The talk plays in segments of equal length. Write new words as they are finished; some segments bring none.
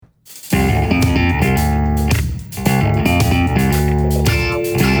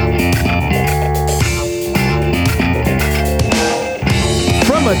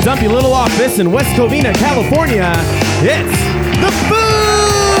a dumpy little office in West Covina, California, it's the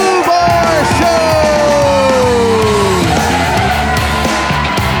Foo Bar Show!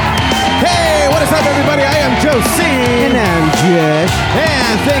 Hey, what is up, everybody? I am Joe C. And I'm Josh.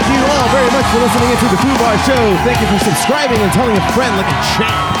 And thank you all very much for listening into the Foo Bar Show. Thank you for subscribing and telling a friend like a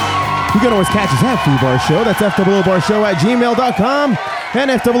champ. You can always catch us at Foo Bar Show. That's FOOBarshow@gmail.com.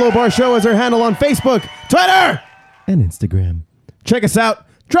 And FOO Bar Show is our handle on Facebook, Twitter, and Instagram. Check us out,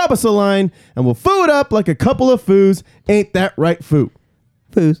 drop us a line, and we'll foo it up like a couple of foos. Ain't that right, foo?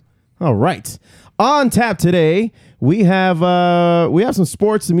 Foos. All right. On tap today, we have some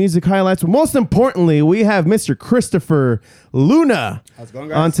sports and music highlights, but most importantly, we have Mr. Christopher Luna. How's it going,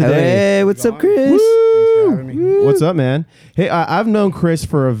 guys? On today. Hey, what's up, Chris? Thanks for having me. What's up, man? Hey, I've known Chris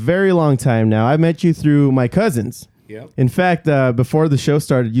for a very long time now. I met you through my cousins. Yep. In fact, before the show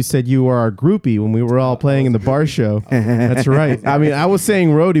started, you said you were our groupie when we were all playing in the bar show. That's right. I mean, I was saying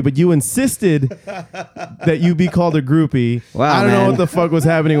roadie, but you insisted that you be called a groupie. Wow, I don't know man. what the fuck was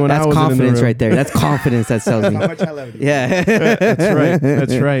happening when That's I was in the confidence room. right there. That's confidence that sells How me. much I love you. Yeah. That's right.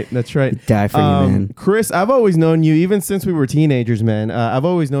 That's right. That's right. Die for you, man. Chris, I've always known you, even since we were teenagers, man. I've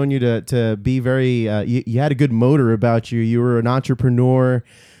always known you to be very, you had a good motor about you. You were an entrepreneur.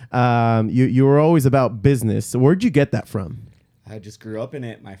 You were always about business. So where'd you get that from? I just grew up in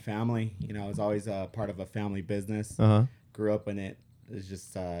it. My family, I was always a part of a family business. Uh-huh. Grew up in it. It's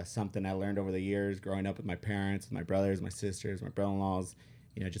just something I learned over the years, growing up with my parents, my brothers, my sisters, my brother-in-laws,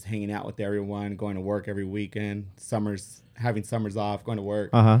 just hanging out with everyone, going to work every weekend, having summers off, going to work.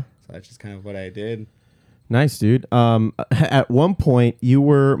 Uh-huh. So that's just kind of what I did. Nice, dude. At one point, you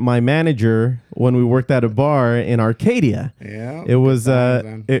were my manager when we worked at a bar in Arcadia. Yeah. It was good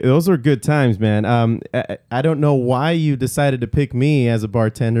times, man. those were good times, man. I don't know why you decided to pick me as a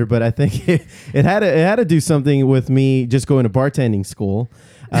bartender, but I think it had to do something with me just going to bartending school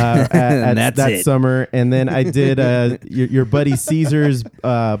at That's that it. summer, and then I did your buddy Caesar's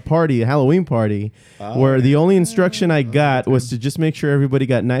Halloween party, where the only instruction I got was to just make sure everybody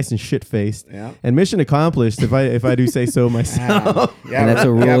got nice and shit faced. Yeah. And mission accomplished, if I do say so myself. Yeah, That's a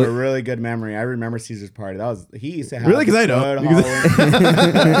you have really- a really good memory. I remember Caesar's party. He used to have Really? 'Cause I don't. good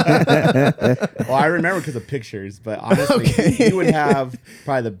Halloween. Well, I remember because of pictures, but honestly, Okay. he would have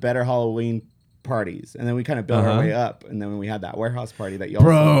probably the better Halloween parties, and then we kind of built our way up, and then when we had that warehouse party that you also,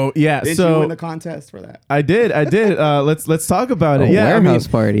 Bro, yeah. didn't so you win the contest for that? I did. Let's talk about it. A Yeah, warehouse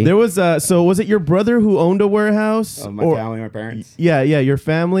party. There was so was it your brother who owned a warehouse? My Or- family, my parents. Yeah, your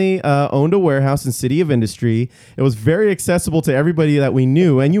family owned a warehouse in City of Industry. It was very accessible to everybody that we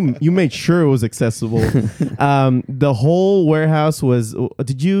knew, and you made sure it was accessible. The whole warehouse was.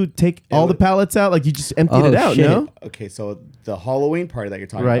 Did you take all the pallets out? Like you just emptied it out? shit. No. Okay, so the Halloween party that you're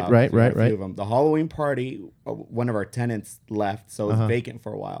talking Right, about. right, we had a right, few of them. The Halloween party, one of our tenants left, so it was vacant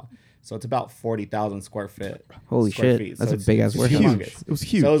for a while. So it's about 40,000 square feet. Holy square shit, feet. that's So a it's- big-ass it's warehouse. humongous. It was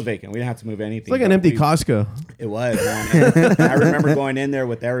huge. So it was vacant. We didn't have to move anything. It's like an but empty we- Costco. It was, man. And I remember going in there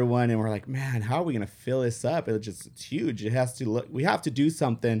with everyone, and we're like, man, how are we gonna fill this up? It's huge. It has to look. We have to do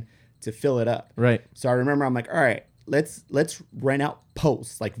something to fill it up. Right. So I remember I'm like, all right, let's rent out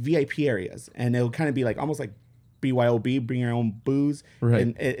posts, like VIP areas, and it'll kind of be like almost like BYOB, bring your own booze, Right.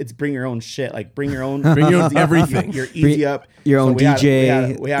 and it's bring your own shit, like bring your own, Bring your own everything. Your easy up, your own we had-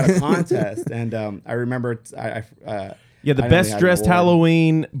 DJ. we had a contest, and I remember Yeah, the I know we best had an dressed award.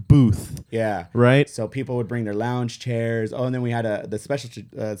 Halloween booth. Yeah. Right. So people would bring their lounge chairs. Oh, and then we had the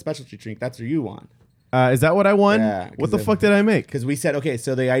specialty drink. That's what you want. Is that what I won? Yeah, What 'cause the if- fuck did I make? Because we said, okay,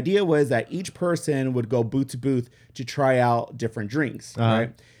 so the idea was that each person would go booth to booth to try out different drinks,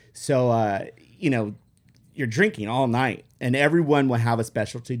 right? So, you're drinking all night, and everyone will have a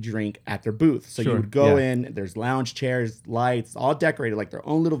specialty drink at their booth. So Sure, you would go yeah. in, there's lounge chairs, lights, all decorated like their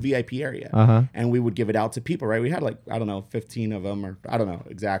own little VIP area. And we would give it out to people, right? We had 15 of them, or I don't know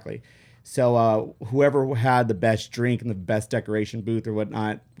exactly. So whoever had the best drink and the best decoration booth or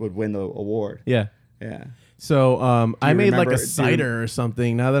whatnot would win the award. Yeah. Yeah. So I you made like remember- a do you- cider or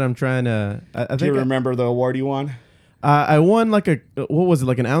something. Now that I'm trying to, I Do you think remember the award you won? I won like what was it,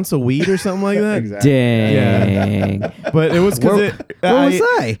 like an ounce of weed or something like that? Exactly. Dang. But it was because Where was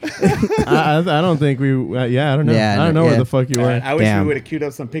I? I don't think we. I don't know. Yeah, I don't know where yeah. the fuck you were. I wish Damn. we would have queued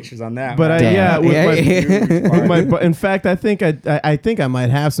up some pictures on that. But man. Damn. with my, but in fact, I think I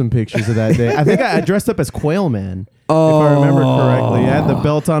might have some pictures of that day. I think I dressed up as Quail Man. If I remember correctly, I had the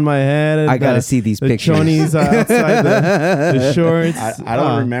belt on my head. And I gotta see these the pictures. chonies outside the shorts. I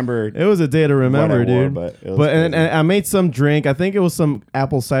don't remember. It was a day to remember, what I wore, dude. but it was and crazy. I made some drink. I think it was some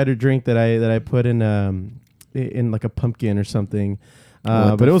apple cider drink that I put in like a pumpkin or something.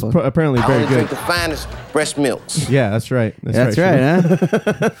 But it was apparently very good. The finest breast milks. Yeah, that's right. That's right,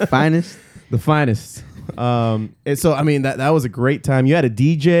 huh? Finest. The finest. And so I mean that was a great time. You had a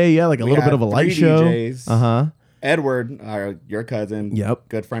DJ, yeah, like a little bit of a light show. DJs. Edward, your cousin, Yep,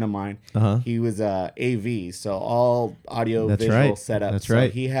 good friend of mine. He was AV, so all audio That's visual right. setup. That's so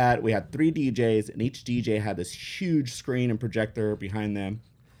right. We had 3 DJs, and each DJ had this huge screen and projector behind them,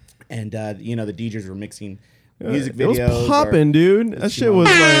 and the DJs were mixing music videos. It was popping, dude. That shit was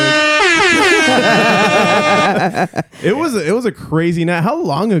like. It was a crazy night. How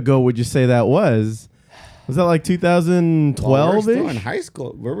long ago would you say that was? Was that like 2012? Well, we were still in high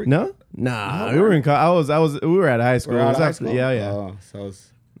school. Were we? No, we were in. We were at high school. We were It out was of high after- school? Yeah. Oh, so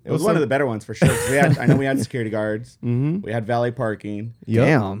it was one of the better ones for sure. 'Cause I know we had security guards. We had valet parking. Yep.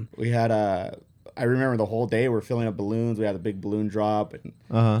 Damn. We had I remember the whole day we're filling up balloons. We had a big balloon drop, and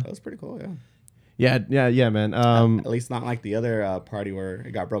that was pretty cool. Yeah. Yeah, man. At least not like the other party where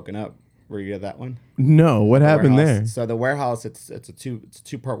it got broken up. Were you at that one? No, what happened Warehouse. there? So the warehouse, it's a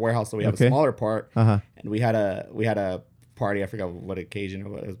two-part warehouse. So we have Okay. a smaller part, Uh-huh. and we had a party. I forgot what occasion it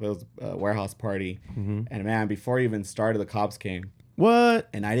was. But it was a warehouse party, and man, before it even started, the cops came. What?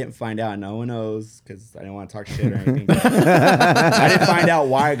 And I didn't find out. No one knows because I didn't want to talk shit or anything. But I didn't find out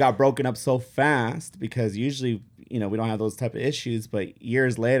why it got broken up so fast because usually, we don't have those type of issues. But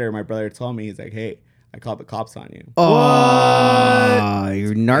years later, my brother told me, he's like, "Hey, I called the cops on you." Oh,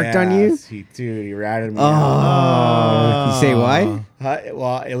 you narked on you? Yes, he ratted me Oh, out. can you say why?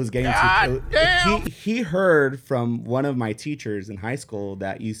 Well, it was getting he heard from one of my teachers in high school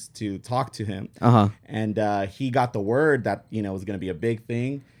that used to talk to him. And he got the word that, it was going to be a big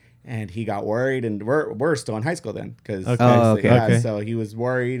thing. And he got worried, and we're still in high school then, because Okay. so he was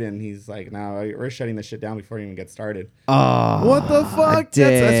worried, and he's like, "No, we're shutting this shit down before it even gets started." Oh, What the fuck?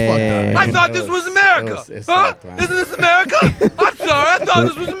 That's fucked up. I thought this was America. It's Huh? sucked, man. Isn't this America? I'm sorry. I thought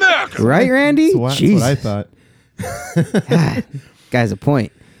this was America. right, Randy? That's what I thought. Guy's a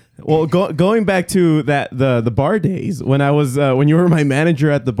point. Well, going back to the bar days when I was when you were my manager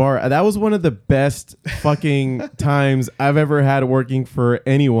at the bar, that was one of the best fucking times I've ever had working for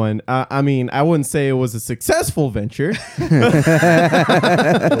anyone. I mean, I wouldn't say it was a successful venture,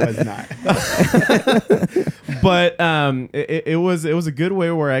 It was not. but it was a good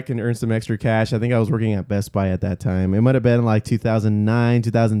way where I can earn some extra cash. I think I was working at Best Buy at that time. It might have been like 2009,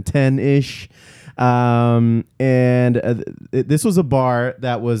 2010 ish. This was a bar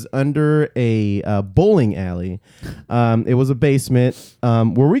that was under a bowling alley. It was a basement.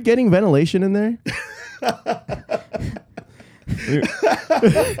 Were we getting ventilation in there?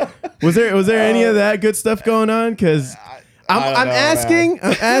 Was there any of that good stuff going on? Because I'm asking.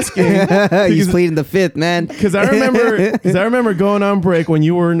 He's pleading the fifth, man. Because I remember going on break when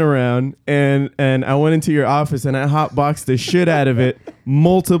you weren't around, and I went into your office and I hotboxed the shit out of it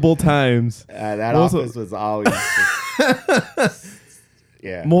multiple times. That office was always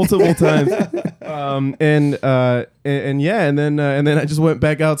multiple times. And then I just went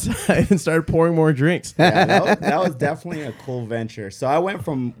back outside and started pouring more drinks. that was definitely a cool venture. So I went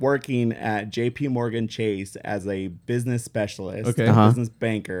from working at JP Morgan Chase as a business specialist, Okay. a business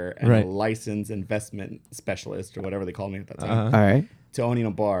banker, and Right. a licensed investment specialist, or whatever they called me at that time, All right. to owning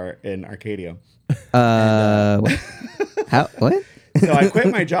a bar in Arcadia. What? How? What? So I quit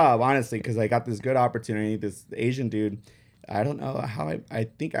my job, honestly, because I got this good opportunity. This Asian dude, I don't know how I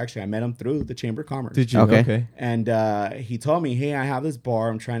think actually I met him through the Chamber of Commerce. Did you? Okay. And he told me, "Hey, I have this bar.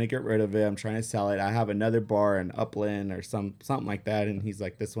 I'm trying to get rid of it. I'm trying to sell it. I have another bar in Upland or something like that." And he's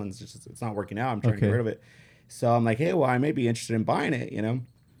like, "This one's just it's not working out. I'm trying to get rid of it." So I'm like, "Hey, well, I may be interested in buying it,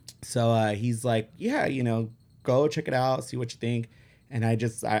 So he's like, "Yeah, go check it out, see what you think." And I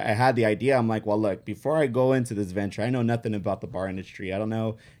had the idea. I'm like, well, look, before I go into this venture, I know nothing about the bar industry. I don't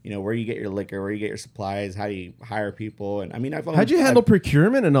know, where you get your liquor, where you get your supplies, how do you hire people. And I mean, How'd you handle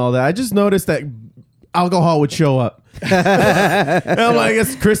procurement and all that? I just noticed that alcohol would show up. And I'm like, I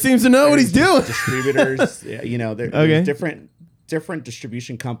guess Chris seems to know what he's doing. Distributors, there's different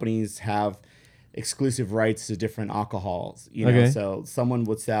distribution companies have exclusive rights to different alcohols, so someone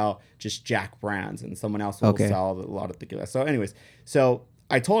would sell just Jack brands and someone else will sell a lot of tequila. So anyways, so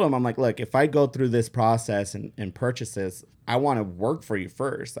I told him, I'm like, look, if I go through this process and purchase this, I want to work for you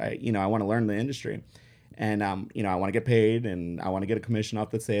first. I want to learn the industry, and I want to get paid, and I want to get a commission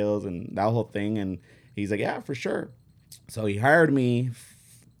off the sales and that whole thing. And he's like, yeah, for sure. So he hired me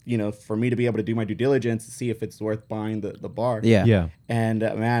for me to be able to do my due diligence to see if it's worth buying the bar. Yeah. Yeah. And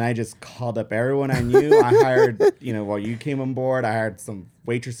man, I just called up everyone I knew. I hired, while you came on board, I hired some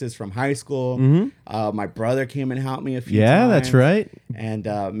waitresses from high school. My brother came and helped me a few times. Yeah, that's right. And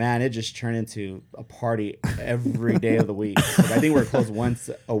man, it just turned into a party every day of the week. Like, I think we're closed once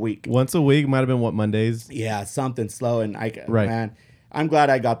a week. Once a week, might have been what, Mondays? Yeah, something slow. And Right. man, I'm glad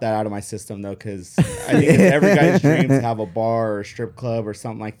I got that out of my system though, because I think it's every guy's dream to have a bar or a strip club or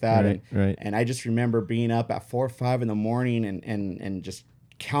something like that. Right. And I just remember being up at 4 or 5 in the morning and just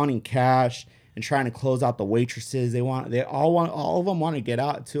counting cash and trying to close out the waitresses. All of them want to get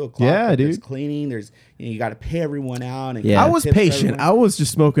out at 2 o'clock. Yeah, but dude. There's cleaning. There's you got to pay everyone out. And Yeah. I was tips patient. everyone. I was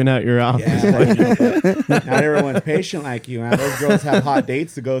just smoking out your office. Yeah, but not everyone's patient like you, man. Those girls have hot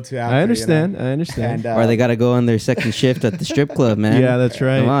dates to go to after. I understand. I understand. And, Or they got to go on their second shift at the strip club, man. Yeah, that's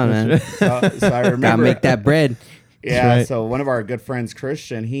right. Come on, That's man. right. so I remember Gotta make that bread. Yeah, right. so one of our good friends,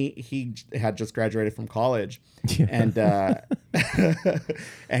 Christian, he had just graduated from college, and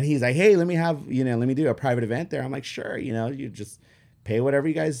and he's like, hey, let me do a private event there. I'm like, sure, you just pay whatever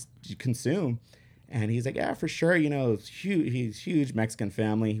you guys consume. And he's like, yeah, for sure. It's huge. He's huge Mexican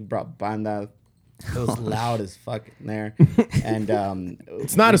family. He brought banda. It was loud as fuck in there, and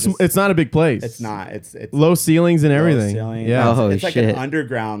It's not a big place. It's not. It's low ceilings and low everything. ceiling. Yeah. Oh, it's like shit. an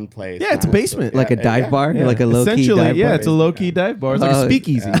underground place. Yeah, it's a man. basement. Like a dive bar? Yeah. Like a low-key Essentially, dive yeah, bar? it's a low key dive bar. It's like Oh, a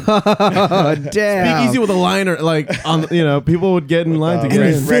speakeasy. Oh, damn. Speakeasy with a liner, like on. People would get in line to And get And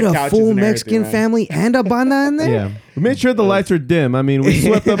red- in. you fit red a couches full and everything, Mexican man. family and a banda in there? Yeah, we made sure the lights are dim. I mean, we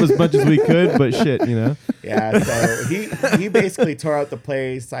swept up as much as we could, but shit, Yeah, so he basically tore out the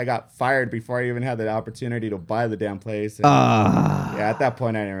place. I got fired before I even had the opportunity to buy the damn place. And, yeah, at that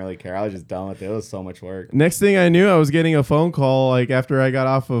point I didn't really care. I was just done with it. It was so much work. Next thing I knew, I was getting a phone call like after I got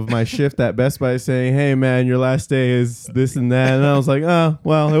off of my shift at Best Buy saying, "Hey man, your last day is this and that," and I was like, "Oh,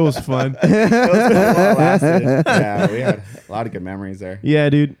 well, it was fun." It was well lasted. Yeah, we had a lot of good memories there. Yeah,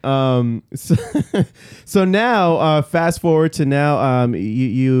 dude. So now, fast forward to now.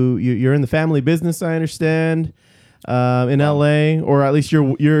 You're in the family business, I understand, in LA, or at least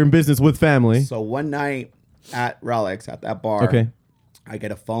you're in business with family. So one night at Relics at that bar, Okay. I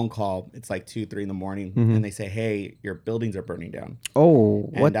get a phone call. It's like 2, 3 in the morning, and they say, "Hey, your buildings are burning down." Oh,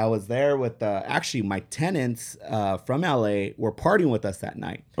 And what? I was there with actually my tenants from LA were partying with us that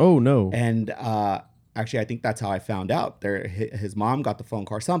night. Oh no. And actually, I think that's how I found out. His mom got the phone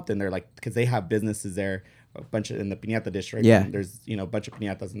call or something. They're like, because they have businesses there, a bunch of in the Piñata district. Yeah. And there's a bunch of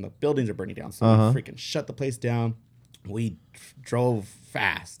piñatas and the buildings are burning down. So we freaking shut the place down. We drove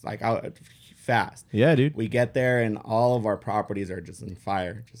fast, fast. Yeah, dude. We get there and all of our properties are just in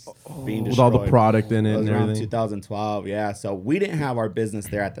fire, just being With destroyed. all the product in it It was and around everything. 2012, yeah. So we didn't have our business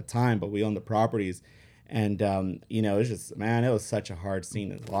there at the time, but we owned the properties, and it was just, man, it was such a hard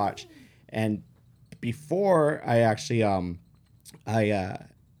scene to watch. And before I actually,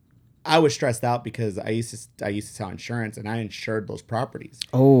 I was stressed out because I used to sell insurance and I insured those properties.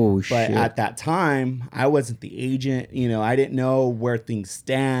 Oh, But shit. at that time, I wasn't the agent. I didn't know where things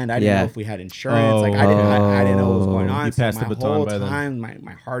stand. I didn't know if we had insurance. I didn't know what was going on. You passed the baton whole by then. time,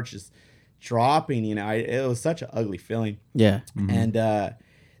 my heart's just dropping. It was such an ugly feeling. yeah. And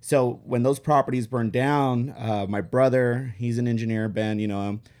so when those properties burned down, my brother, he's an engineer,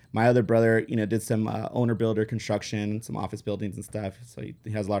 Ben, my other brother, did some owner builder construction, some office buildings and stuff. So he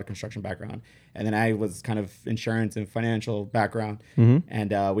has a lot of construction background. And then I was kind of insurance and financial background.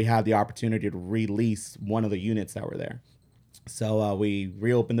 And we had the opportunity to release one of the units that were there. So we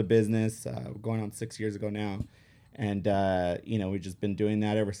reopened the business going on 6 years ago now. And, we've just been doing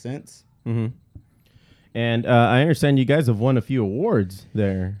that ever since. And I understand you guys have won a few awards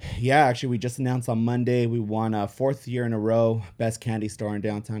there. Yeah, actually, we just announced on Monday we won a 4th year in a row best candy store in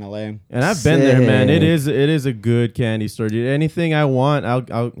downtown LA. And I've been there, man. It Sick. is a good candy store, dude. Anything I want,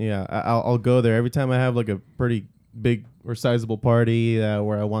 I'll go there. Every time I have like a pretty big or sizable party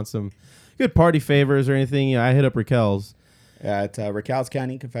where I want some good party favors or anything, I hit up Raquel's. At Raquel's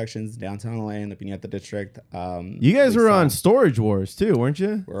Candy Confections, downtown LA in the Piñata district. You guys were on Storage Wars too, weren't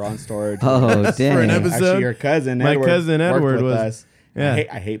you? We're on storage. Oh, For damn. an episode. Actually, your cousin, My Edward, cousin worked Edward with was- us. yeah.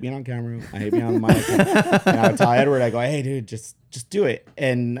 I hate being on camera. I hate being on the mic. And I would tell Edward, I go, hey, dude, just do it.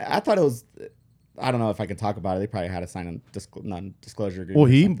 And I thought it was, I don't know if I can talk about it. They probably had to sign a non-disclosure agreement. Well,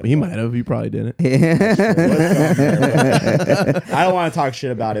 or he something, might have. He probably didn't. I don't want to talk shit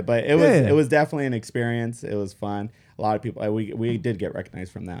about it, but it was Yeah. it was definitely an experience. It was fun. A lot of people, we did get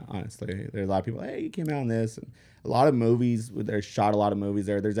recognized from that. Honestly, there's a lot of people. Hey, you came out on this. And a lot of movies. They shot a lot of movies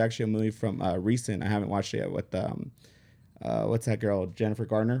there. There's actually a movie from recent. I haven't watched it yet. With what's that girl? Jennifer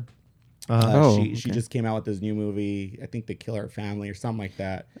Garner. She just came out with this new movie. I think They Kill Our Family or something like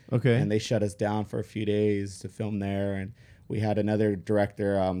that. Okay. And they shut us down for a few days to film there. And we had another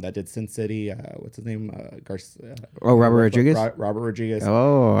director that did Sin City. What's his name? Robert Rodriguez? Robert Rodriguez.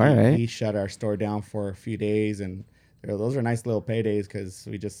 Oh, all right. He shut our store down for a few days. And those are nice little paydays because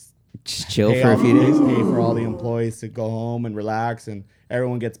we just chill for a few days. Pay for all the employees to go home and relax, and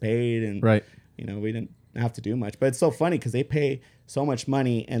everyone gets paid. And, we didn't have to do much. But it's so funny because they pay so much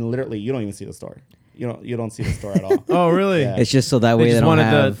money and literally you don't even see the store. You don't see the store at all. Oh, really? Yeah. It's just so that way they they just don't wanted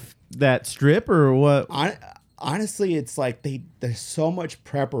have... that strip or what? Honestly, it's like there's so much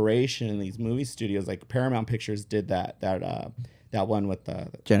preparation in these movie studios. Like Paramount Pictures did that one with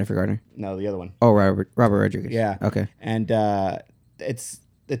Jennifer Garner. No, the other one. Oh, Robert Rodriguez. Yeah. Okay. And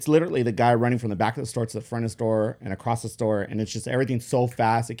it's literally the guy running from the back of the store to the front of the store and across the store, and it's just everything so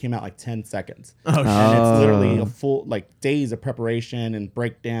fast. It came out like 10 seconds. Oh, shit. And it's literally a full days of preparation and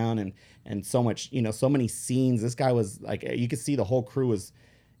breakdown and so much, so many scenes. This guy was like, you could see the whole crew was,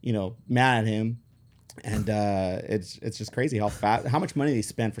 mad at him. And it's just crazy how much money they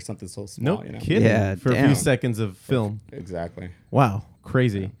spend for something so small. No kidding. Yeah, for a few seconds of film. Exactly. Wow,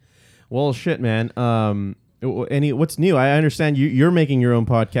 crazy. Yeah. Well, shit, man. What's new? I understand you're making your own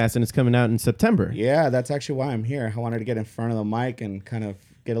podcast and it's coming out in September. Yeah, that's actually why I'm here. I wanted to get in front of the mic and kind of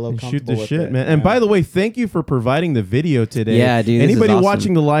get a little comfortable shoot the with shit, it, man. And by the way, thank you for providing the video today. Yeah, dude. Anybody awesome.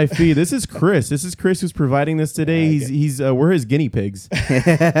 watching the live feed, this is Chris. This is Chris who's providing this today. We're his guinea pigs.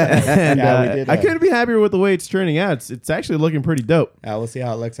 And I couldn't be happier with the way it's turning out. It's actually looking pretty dope. We'll see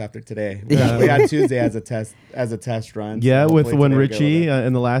how it looks after today. We had Tuesday as a test run. Yeah, so with when Richie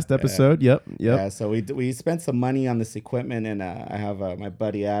in the last episode. Yep. Yeah, so we spent some money on this equipment, and I have my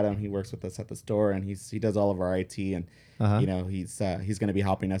buddy Adam. He works with us at the store, and he does all of our IT, and he's going to be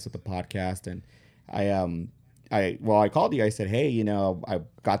helping us with the podcast. And I called you. I said, hey, I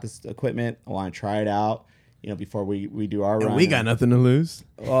got this equipment. I want to try it out. Before we do our run. We got nothing to lose.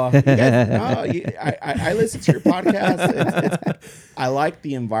 Well, I listen to your podcast. I like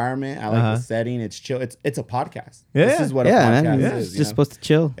the environment. I like the setting. It's chill. It's a podcast. Yeah. This is what a podcast is. It's just supposed to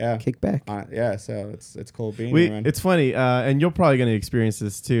chill. Yeah. Kick back. So it's cool being here, man. It's funny, and you're probably going to experience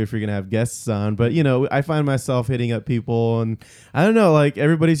this too if you're going to have guests on. But I find myself hitting up people, and I don't know, like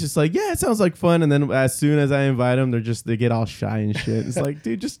everybody's just like, yeah, it sounds like fun. And then as soon as I invite them, they get all shy and shit. It's like,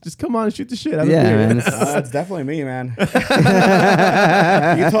 dude, just come on and shoot the shit. Man. It's definitely me, man.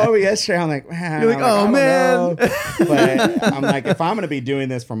 You told me yesterday, I'm like, man. You're like, oh man. But I'm like, if I'm gonna be doing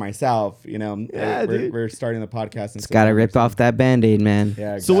this for myself, we're starting the podcast. It's gotta rip off that Band-Aid, man.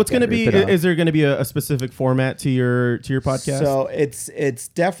 Yeah. Exactly. So what's gonna be? Is there gonna be a specific format to your podcast? So it's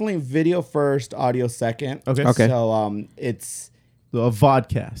definitely video first, audio second. Okay. So it's a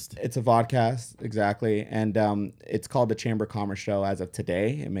vodcast. It's a vodcast, exactly, and it's called the Chamber of Commerce Show as of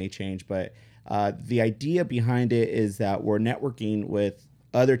today. It may change, but the idea behind it is that we're networking with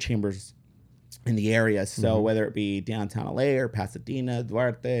other chambers in the area. So whether it be downtown LA or Pasadena,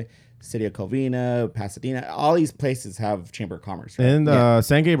 Duarte, City of Covina, Pasadena, all these places have Chamber of Commerce. Right? And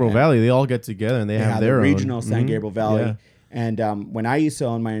San Gabriel Valley, they all get together and they have their the own. regional San Gabriel Valley. Yeah. And when I used to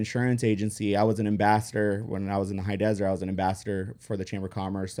own my insurance agency, I was an ambassador. When I was in the High Desert, I was an ambassador for the Chamber of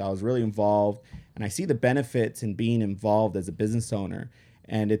Commerce. So I was really involved. And I see the benefits in being involved as a business owner.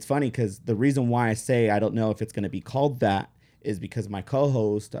 And it's funny because the reason why I say I don't know if it's going to be called that is because my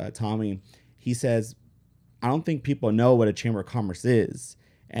co-host, Tommy, he says, I don't think people know what a Chamber of Commerce is.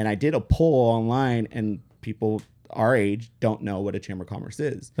 And I did a poll online, and people our age don't know what a Chamber of Commerce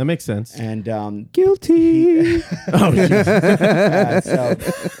is. That makes sense. And guilty.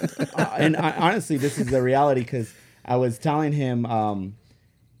 Honestly, this is the reality because I was telling him, I'm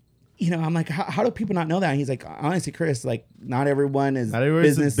like, how do people not know that? And he's like, honestly, Chris, like not everyone is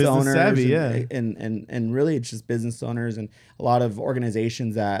business owners, savvy, and really it's just business owners and a lot of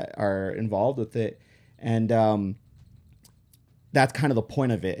organizations that are involved with it, and that's kind of the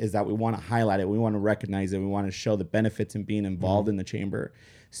point of it, is that we want to highlight it, we want to recognize it, we want to show the benefits in being involved in the chamber.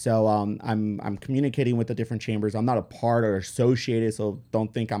 So I'm communicating with the different chambers. I'm not a part or associated, so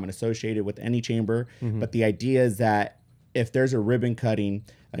don't think I'm associated with any chamber. But the idea is that if there's a ribbon cutting,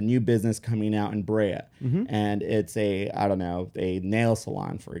 a new business coming out in Brea, and it's a nail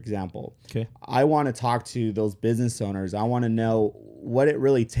salon, for example. Okay. I want to talk to those business owners. I want to know what it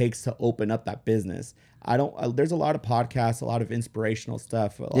really takes to open up that business. There's a lot of podcasts, a lot of inspirational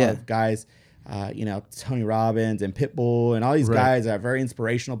stuff, a lot of guys, Tony Robbins and Pitbull and all these guys are very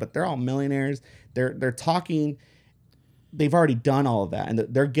inspirational, but they're all millionaires. They're talking. They've already done all of that, and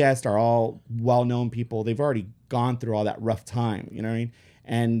their guests are all well-known people. They've already gone through all that rough time, you know what I mean?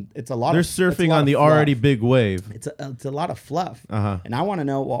 and it's a lot. They're it's a surfing lot on of the fluff. already big wave. It's a lot of fluff. Uh-huh. And I want to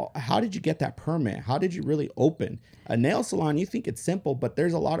know, well, how did you get that permit? How did you really open a nail salon? You think it's simple, but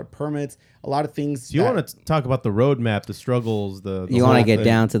there's a lot of permits, a lot of things. So you want to talk about the roadmap, the struggles, the You want to whole get thing.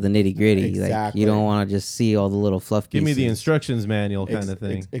 down to the nitty gritty. Like Exactly. you don't want to just see all the little fluff Give pieces. me the instructions manual kind of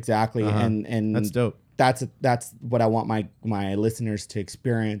thing. Exactly. Uh-huh. And That's dope. That's what I want my listeners to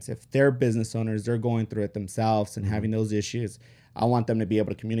experience. If they're business owners, they're going through it themselves and having those issues. I want them to be able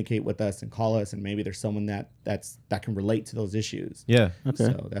to communicate with us and call us, and maybe there's someone that can relate to those issues. Yeah. Okay.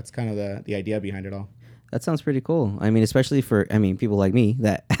 So that's kind of the idea behind it all. That sounds pretty cool. I mean, especially for people like me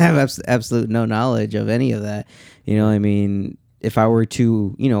that have absolute no knowledge of any of that. You know, I mean, if I were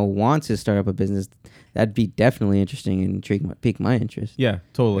to, want to start up a business, that'd be definitely interesting and pique my interest. Yeah,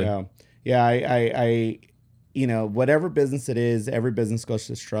 totally. Yeah. I whatever business it is, every business goes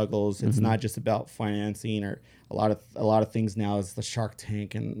through struggles. It's not just about financing or a lot of things now is the Shark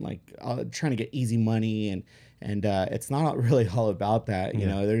Tank and like trying to get easy money and it's not really all about that. You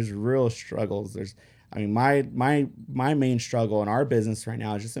know, there's real struggles. My main struggle in our business right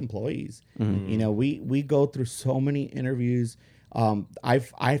now is just employees. You know, we go through so many interviews.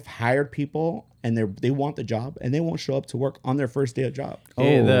 I've hired people and they want the job and they won't show up to work on their first day of job.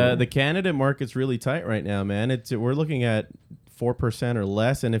 Hey, the candidate market's really tight right now, man. We're looking at 4% or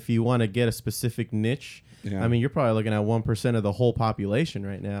less, and if you want to get a specific niche, I mean, you're probably looking at 1% of the whole population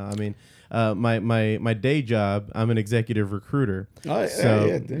right now. I mean, my day job, I'm an executive recruiter,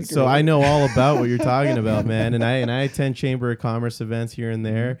 so I know all about what you're talking about, man. And I attend Chamber of Commerce events here and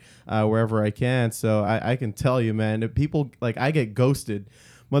there, wherever I can. So I can tell you, man, that people like I get ghosted.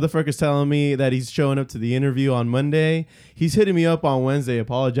 Motherfucker's telling me that he's showing up to the interview on Monday. He's hitting me up on Wednesday,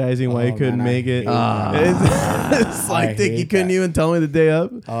 apologizing why he couldn't make it. It's like, Dick, you couldn't even tell me the day up.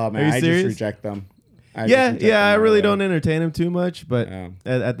 Oh man, Are you I serious? just reject them. I really don't entertain him too much, but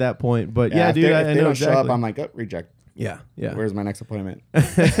at that point. But yeah, dude, if I they know don't exactly. show up, I'm like, oh, reject. Yeah. Where's my next appointment?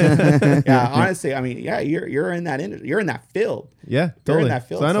 Yeah, honestly, I mean, you're in that industry, you're in that field. Yeah, You're totally. in that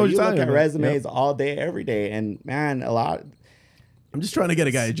field. So I know what you you're look talking at about. resumes Yep. all day, every day, and man, I'm just trying to get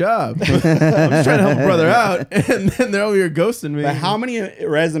a guy a job. I'm just trying to help a brother out, and then they're over here ghosting me. But how many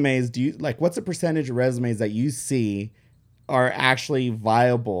resumes do you like? What's the percentage of resumes that you see are actually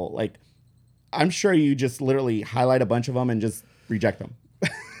viable? Like, I'm sure you just literally highlight a bunch of them and just reject them.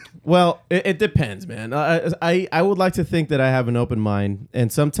 Well, it depends, man. I would like to think that I have an open mind,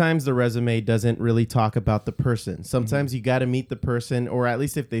 and sometimes the resume doesn't really talk about the person. Sometimes you got to meet the person, or at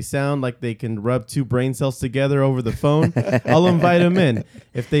least if they sound like they can rub two brain cells together over the phone, I'll invite them in.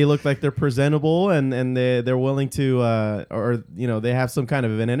 If they look like they're presentable and they're willing to, or they have some kind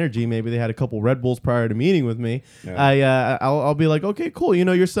of an energy. Maybe they had a couple Red Bulls prior to meeting with me. Yeah. I'll be like, okay, cool.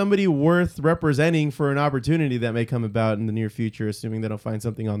 You're somebody worth representing for an opportunity that may come about in the near future, assuming they don't find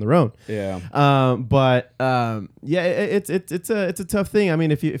something on their own. Yeah. It's a tough thing. I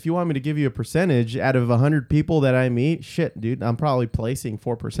mean, if you want me to give you a percentage out of 100 people that I meet, shit, dude, I'm probably placing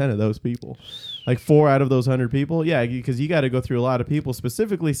 4% of those people. Like 4 out of those 100 people. Yeah, because you got to go through a lot of people,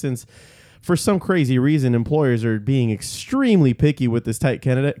 specifically since for some crazy reason, employers are being extremely picky with this tight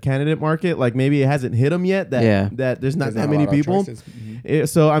candidate market. Like maybe it hasn't hit them yet that there's not that many people.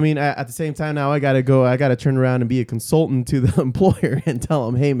 So I mean, at the same time now, I gotta turn around and be a consultant to the employer and tell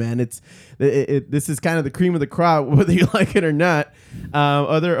them, hey man, this is kind of the cream of the crop, whether you like it or not.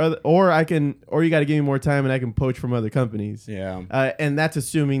 Or you got to give me more time and I can poach from other companies. Yeah. And that's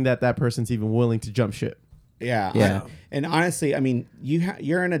assuming that person's even willing to jump ship. Yeah. And honestly, I mean,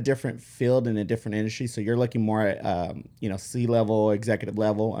 you're in a different field in a different industry, so you're looking more at C-level, executive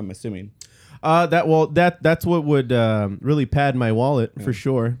level. I'm assuming. That's what would really pad my wallet for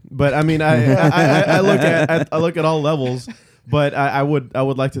sure. But I mean, I look at all levels. But I would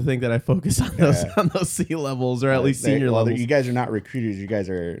like to think that I focus on those C levels or at least senior levels. You guys are not recruiters. You guys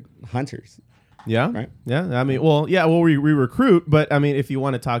are hunters. Yeah. Right. Yeah. I mean, we recruit, but I mean, if you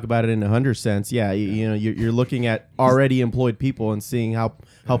want to talk about it in a hunter sense, you're looking at already employed people and seeing how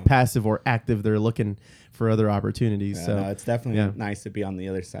passive or active they're looking for other opportunities. Yeah, so no, it's definitely nice to be on the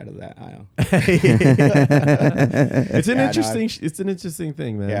other side of that aisle. It's an interesting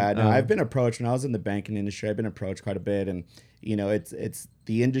thing, man. Yeah, no, I've been approached when I was in the banking industry. I've been approached quite a bit, and it's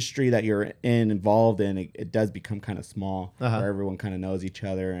the industry that you're involved in. It does become kind of small, where everyone kind of knows each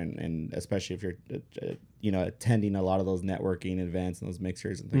other, and especially if you're attending a lot of those networking events and those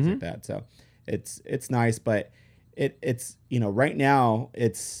mixers and things like that. So it's nice, but it's right now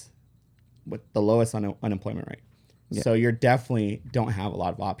it's with the lowest unemployment rate. Yeah. So you're definitely don't have a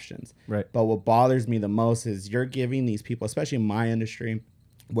lot of options. Right. But what bothers me the most is you're giving these people, especially in my industry,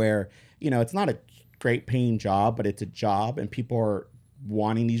 where, it's not a great paying job, but it's a job and people are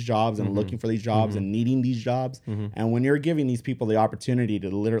wanting these jobs and looking for these jobs and needing these jobs. And when you're giving these people the opportunity to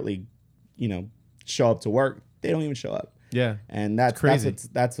literally, show up to work, they don't even show up. Yeah. And that's crazy.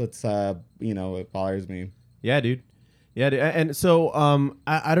 That's what's it bothers me. Yeah, dude. Yeah, dude. And so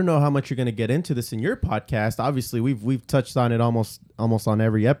I don't know how much you're going to get into this in your podcast. Obviously, we've touched on it almost on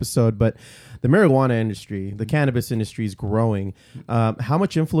every episode, but the marijuana industry, the cannabis industry is growing. How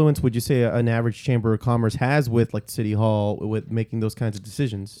much influence would you say an average chamber of commerce has with like City Hall with making those kinds of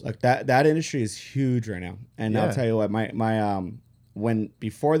decisions? Like that industry is huge right now. And I'll tell you what, my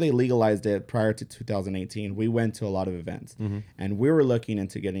before they legalized it prior to 2018, we went to a lot of events and we were looking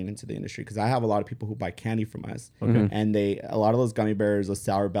into getting into the industry because I have a lot of people who buy candy from us. And a lot of those gummy bears, those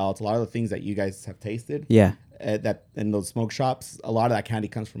sour belts, a lot of the things that you guys have tasted. Yeah. That in those smoke shops, a lot of that candy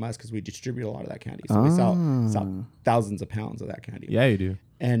comes from us because we distribute a lot of that candy. So we sell thousands of pounds of that candy. Yeah, you do.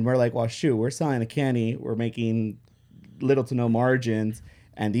 And we're like, well, shoot, we're selling the candy. We're making little to no margins.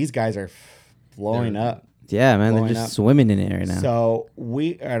 And these guys are blowing up. Yeah, man, they're just swimming in it right now. So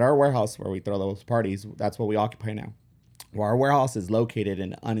we, at our warehouse where we throw those parties, that's what we occupy now. Well, our warehouse is located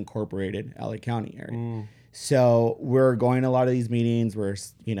in unincorporated LA County area. So we're going to a lot of these meetings. We're,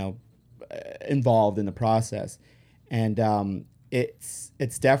 involved in the process. And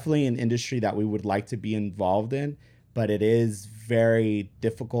it's definitely an industry that we would like to be involved in, but it is very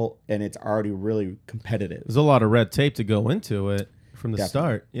difficult and it's already really competitive. There's a lot of red tape to go into it from the Definitely.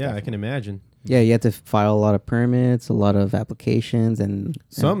 start. Yeah, I can imagine. Yeah, you have to file a lot of permits, a lot of applications, and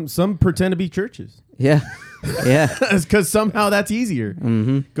Some pretend to be churches. yeah, yeah. Because somehow that's easier.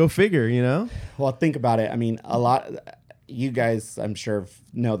 Go figure, Well, think about it. I mean, you guys, I'm sure,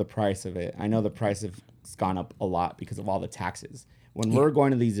 know the price of it. I know the price has gone up a lot because of all the taxes. When we're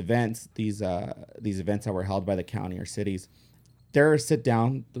going to these events, these events that were held by the county or cities, they're sit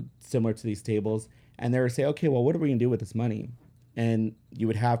down similar to these tables, and they're say, okay, well, what are we gonna do with this money? And you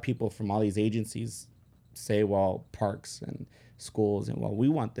would have people from all these agencies say, well, parks and schools, and well, we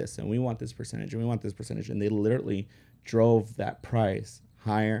want this, and we want this percentage, and we want this percentage, and they literally drove that price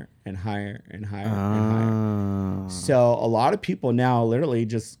higher and higher and higher and higher. So a lot of people now literally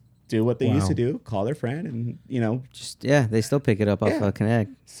just do what they used to do, call their friend, and They still pick it up off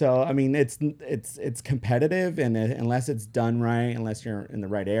Connect. So I mean, it's competitive, and unless it's done right, unless you're in the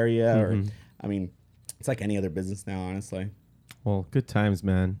right area, or I mean, it's like any other business now, honestly. Well, good times,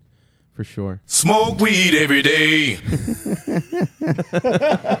 man, for sure. Smoke weed every day.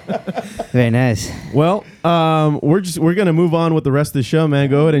 Very nice. Well, we're gonna move on with the rest of the show, man.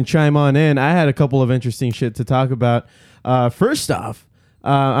 Go ahead and chime on in. I had a couple of interesting shit to talk about. First off,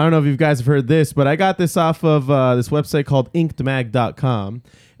 I don't know if you guys have heard this, but I got this off of this website called inkedmag.com.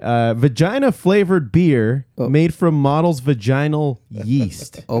 Vagina flavored beer made from model's vaginal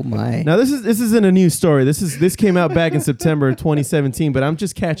yeast. Oh my! Now this isn't a new story. This came out back in September of 2017, but I'm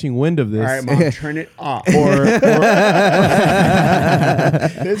just catching wind of this. All right, Mom, turn it off. Or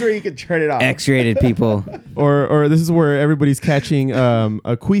This is where you can turn it off. X-rated people. or this is where everybody's catching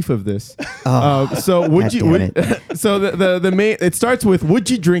a queef of this. So would you? So the main it starts with would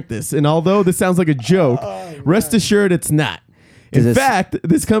you drink this? And although this sounds like a joke, rest assured it's not. In fact,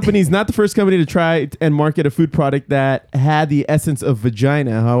 this company is not the first company to try and market a food product that had the essence of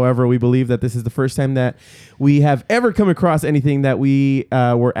vagina. However, we believe that this is the first time that we have ever come across anything that we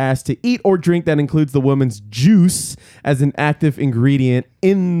were asked to eat or drink that includes the woman's juice as an active ingredient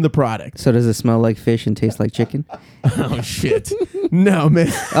in the product. So does it smell like fish and taste like chicken? Oh, shit. No,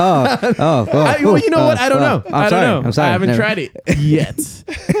 man. Well, you know what? I don't know. I don't know. I'm sorry. I haven't tried it yet.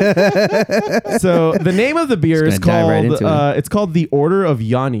 So the name of the beer is called it's called the Order of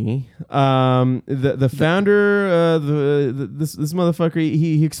Yanni. The founder, this motherfucker,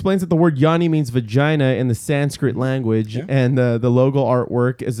 he explains that the word Yanni means vagina in the Sanskrit language, and the logo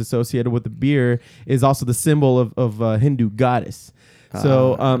artwork is associated with the beer is also the symbol of a Hindu goddess.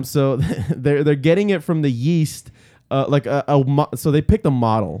 So they're getting it from the yeast, so they picked a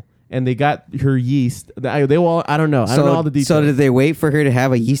model and they got her yeast. I don't know. I don't know all the details. So did they wait for her to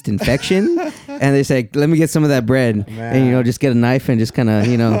have a yeast infection? And they said, let me get some of that bread. Man. And, just get a knife and just kind of,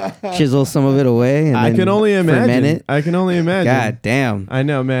 chisel some of it away. And I can only imagine. Ferment it. I can only imagine. God damn. I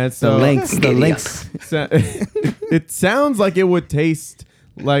know, man. So the links. It sounds like it would taste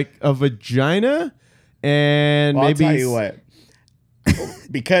like a vagina, and maybe. I'll tell you what.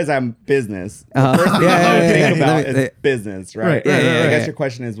 Because I'm business, Uh-huh. the first thing I would think about is business, right? Right. I guess your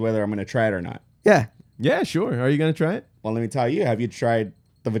question is whether I'm going to try it or not. Yeah. Yeah, sure. Are you going to try it? Well, let me tell you. Have you tried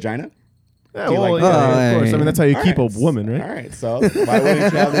the vagina? Yeah, Do you like of course. yeah. I mean, that's how you All keep right. a woman, right? All right. So why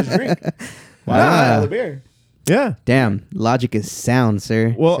wouldn't you have this drink? Why not have the beer? Yeah. Damn. Logic is sound,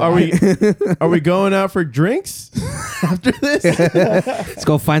 sir. Well, are we going out for drinks? after this. Let's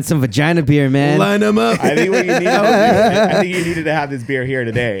go find some vagina beer, man. Line them up. I think what you need. I think you needed to have this beer here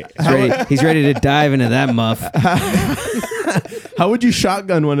today. He's ready to dive into that muff. How would you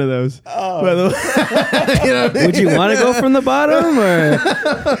shotgun one of those? Oh. By the way? You know what I mean? Would you want to go from the bottom, or?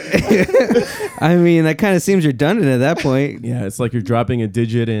 I mean, that kind of seems redundant at that point. Yeah, it's like you're dropping a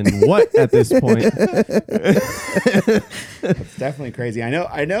digit in what at this point? It's definitely crazy.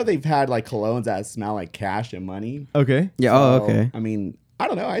 I know they've had like colognes that smell like cash and money. Okay. Yeah. So, Oh, okay. I mean, I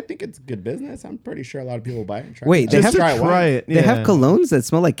don't know. I think it's good business. I'm pretty sure a lot of people buy it and try Wait, it. they Just have- try it. Yeah. They have colognes that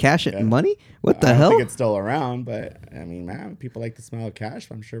smell like cash and money. What the I don't hell? think it's still around, but I mean, man, people like the smell of cash.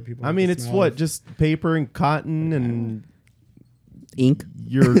 I'm sure people. I like mean, the it's smell what? of Just paper and cotton and Ink.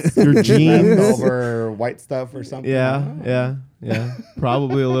 your jeans. leftover white stuff or something. Yeah.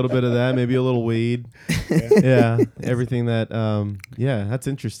 Probably a little bit of that, maybe a little weed. Yeah, everything that. Yeah, that's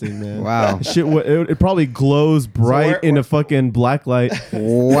interesting, man. Wow. Shit, it probably glows bright where- in a fucking black light.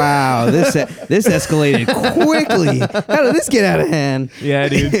 Wow. This escalated quickly. How did this get out of hand? Yeah,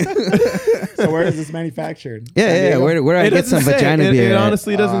 dude. So where is this manufactured? Yeah, San yeah. Diego? Where do I get doesn't some say. vagina It beer? At?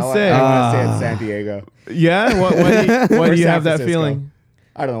 honestly doesn't I say. want to say it's San Diego. Yeah. Why do you San have that Francisco. feeling?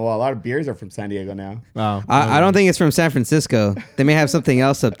 I don't know. Well, a lot of beers are from San Diego now. Oh, I don't think it's from San Francisco. They may have something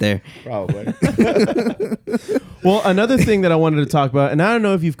else up there. Probably. Well, another thing that I wanted to talk about, and I don't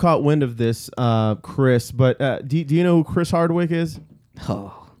know if you've caught wind of this, Chris, but do you know who Chris Hardwick is?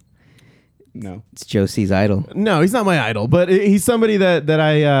 Oh, No. it's Josie's idol. No, he's not my idol, but he's somebody that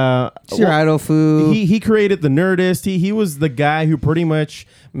I. It's your idol, foo. He created the Nerdist. He was the guy who pretty much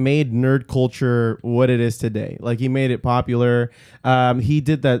made nerd culture what it is today. Like he made it popular. He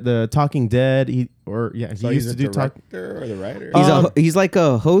did the Talking Dead. He So used he's to a do talk. director or the writer? He's like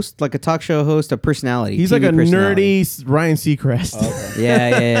a host, like a talk show host, a personality. He's TV like a personality. nerdy Ryan Seacrest. Okay.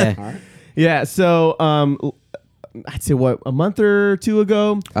 Yeah. All right. Yeah. So I'd say a month or two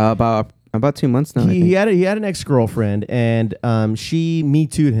ago. About 2 months now. I think. He had an ex-girlfriend, and she Me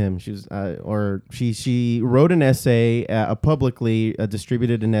Too'd him. She was she wrote an essay, publicly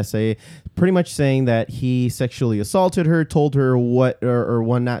distributed an essay, pretty much saying that he sexually assaulted her, told her what or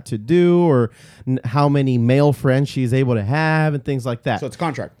what not to do, or how many male friends she's able to have, and things like that. So it's a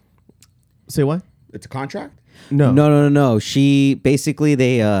contract. Say what? It's a contract? No. She basically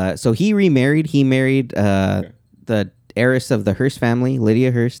so he remarried. He married the heiress of the Hearst family,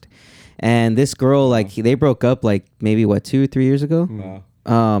 Lydia Hearst. And this girl, like, they broke up, like, maybe, 2 or 3 years ago?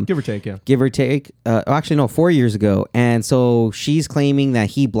 Give or take, yeah. Give or take. Actually, no, 4 years ago. And so she's claiming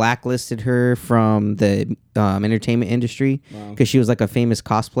that he blacklisted her from the entertainment industry because she was, like, a famous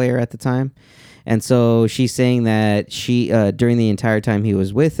cosplayer at the time. And so she's saying that she, during the entire time he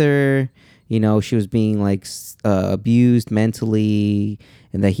was with her, you know, she was being, like, abused mentally,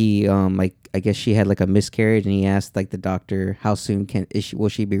 and that he, like, I guess she had like a miscarriage, and he asked like the doctor, how soon will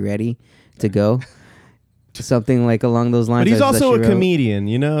she be ready to go? Something like along those lines. But he's that also she a wrote. comedian,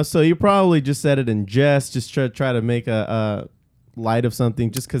 you know, so you probably just said it in jest, just try to make a light of something,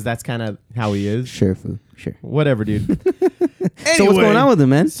 just because that's kind of how he is. Sure, foo. Sure. Whatever, dude. So what's going on with him,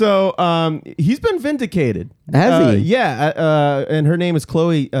 man? So he's been vindicated. Has he? Yeah, and her name is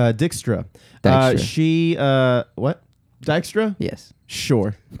Chloe Dykstra. Dykstra. She what? Dykstra? Yes.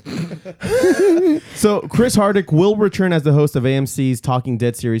 Sure. So Chris Hardwick will return as the host of AMC's Talking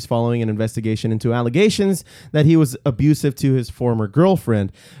Dead series following an investigation into allegations that he was abusive to his former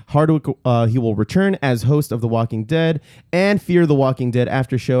girlfriend. Hardwick, he will return as host of The Walking Dead and Fear the Walking Dead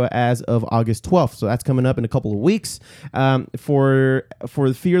after show as of August 12th. So that's coming up in a couple of weeks for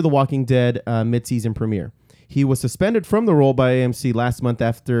Fear the Walking Dead mid-season premiere. He was suspended from the role by AMC last month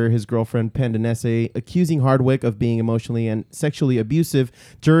after his girlfriend penned an essay accusing Hardwick of being emotionally and sexually abusive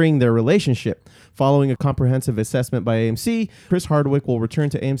during their relationship. Following a comprehensive assessment by AMC, Chris Hardwick will return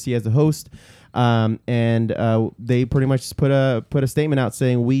to AMC as the host. They pretty much put a statement out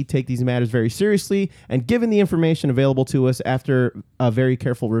saying, we take these matters very seriously, and given the information available to us after a very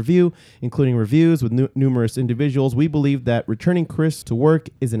careful review, including reviews with numerous individuals, we believe that returning Chris to work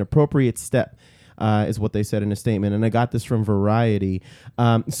is an appropriate step. Is what they said in a statement, and I got this from Variety.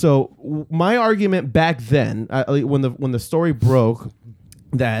 So my argument back then, when the story broke,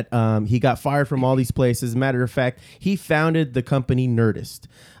 that he got fired from all these places. As a matter of fact, he founded the company Nerdist,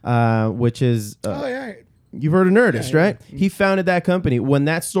 which is Oh, yeah. you've heard of Nerdist, right? He founded that company. When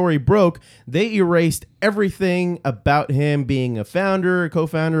that story broke, they erased everything about him being a founder, a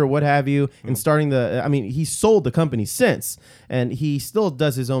co-founder, or what have you, and starting he sold the company since, and he still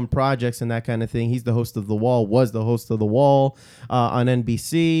does his own projects and that kind of thing. He's the host of The Wall, was the host of The Wall on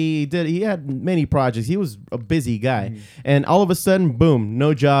NBC. He had many projects. He was a busy guy. And all of a sudden, boom,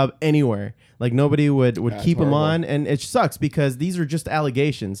 no job anywhere. Like nobody would Yeah, keep it's him horrible. on, and it sucks because these are just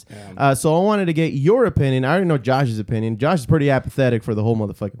allegations. So I wanted to get your opinion. I already know Josh's opinion. Josh is pretty apathetic for the whole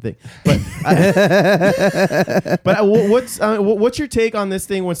motherfucking thing. But what's your take on this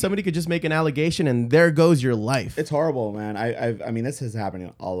thing when somebody could just make an allegation and there goes your life? It's horrible, man. I mean, this is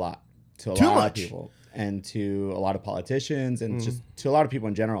happening a lot to a Too lot much. of people and to a lot of politicians and just to a lot of people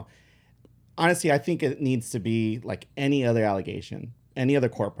in general. Honestly, I think it needs to be like any other allegation, any other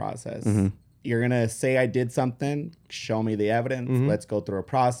court process. You're going to say I did something, show me the evidence, let's go through a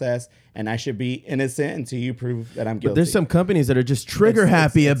process, and I should be innocent until you prove that I'm guilty. But there's some companies that are just trigger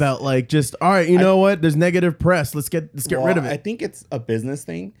happy about like just all right, know what? There's negative press. Let's get rid of it. I think it's a business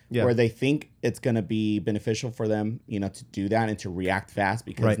thing where they think it's going to be beneficial for them, to do that and to react fast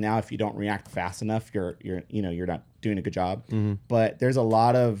because now if you don't react fast enough, you're not doing a good job. But there's a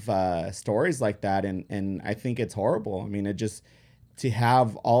lot of stories like that, and I think it's horrible. I mean, it just to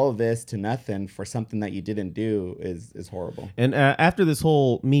have all of this to nothing for something that you didn't do is horrible. And after this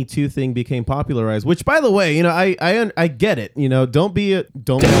whole Me Too thing became popularized, which by the way, I get it. Don't be a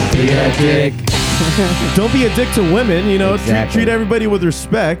dick. Don't be a dick to women. Exactly. Treat everybody with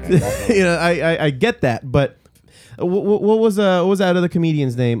respect. I get that. But what was that other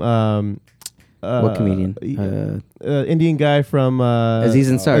comedian's name? What comedian? Indian guy from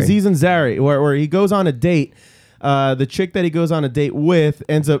Aziz Ansari. Aziz Ansari, where he goes on a date. The chick that he goes on a date with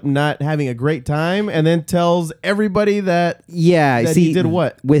ends up not having a great time, and then tells everybody that he did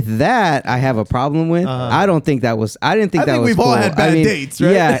what. With that, I have a problem with. I don't think that was. I didn't think that was. We've cool. all had bad dates,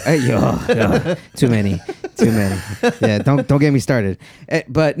 right? Yeah, too many. Yeah, don't get me started.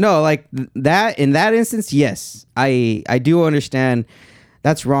 But no, like that in that instance, yes, I do understand.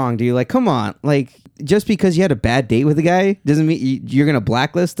 That's wrong, dude. Like, come on, like. Just because you had a bad date with a guy doesn't mean you're gonna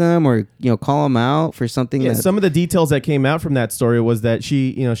blacklist him or call him out for something. Yeah, some of the details that came out from that story was that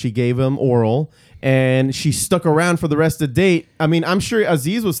she gave him oral and she stuck around for the rest of the date. I mean, I'm sure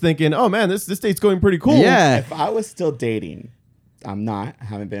Aziz was thinking, "Oh man, this date's going pretty cool." Yeah. If I was still dating, I'm not. I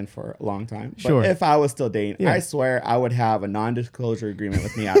haven't been for a long time. But Sure. if I was still dating, I swear I would have a non-disclosure agreement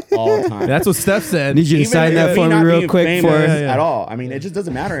with me at all times. That's what Steph said. Need you to Even sign that me for me not real being quick famous for. at all. I mean, it just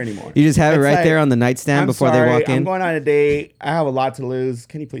doesn't matter anymore. You just have it It's right like, there on the nightstand I'm before sorry, they walk in. I'm going on a date. I have a lot to lose.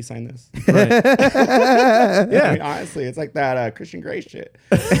 Can you please sign this? Yeah. I mean, honestly, it's like that Christian Grey shit.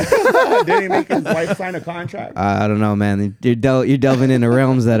 Didn't he make his wife sign a contract? I don't know, man. You're delving into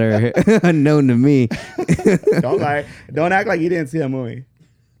realms that are unknown to me. Don't lie. Don't act like you didn't see a movie.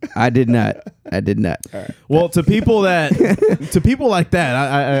 I did not. Well, to people like that,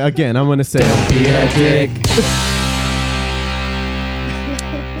 I again, I'm gonna say, Be a dick.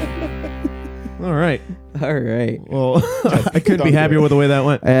 all right. All right. Well, I couldn't don't be do happier it. with the way that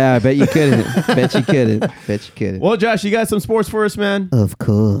went. Yeah, I bet you couldn't. Bet you couldn't. Well, Josh, you got some sports for us, man? Of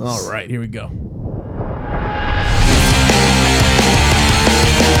course. All right, here we go.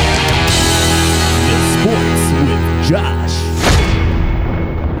 Sports with Josh.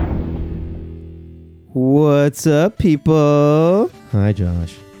 What's up, people? Hi,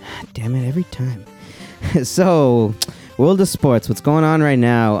 Josh. Damn it, every time. So, world of sports, what's going on right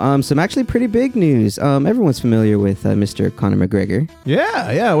now? Some actually pretty big news. Everyone's familiar with Mr. Conor McGregor.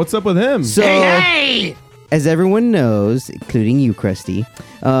 Yeah. What's up with him? So, as everyone knows, including you, Krusty,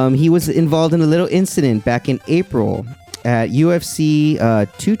 he was involved in a little incident back in April at UFC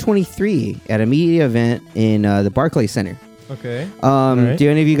 223 at a media event in the Barclays Center. Okay. Do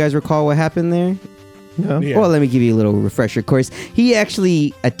any of you guys recall what happened there? No. Yeah. Well, let me give you a little refresher course. He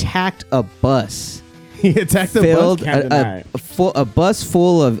actually attacked a bus. He attacked the Filled bus. Can't deny it. a bus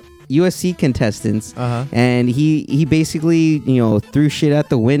full of USC contestants, and he basically threw shit out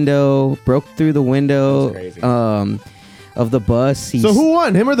the window, broke through the window That's crazy. of the bus. So who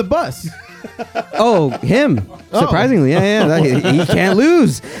won, him or the bus? Oh, him. Surprisingly, he can't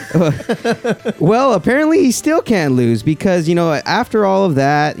lose. Well, apparently he still can't lose because after all of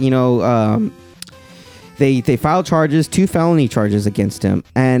that, they filed charges, 2 felony charges against him,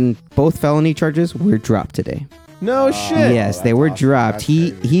 and both felony charges were dropped today. No shit. Yes, they that's were awesome. dropped. That's He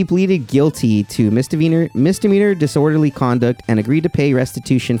crazy. he pleaded guilty to misdemeanor disorderly conduct and agreed to pay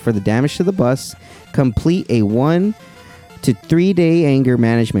restitution for the damage to the bus, complete a 1 to 3 day anger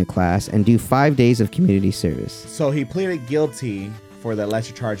management class, and do 5 days of community service. So he pleaded guilty for the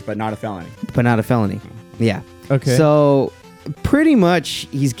lesser charge, but not a felony. But not a felony. Yeah. Okay. So pretty much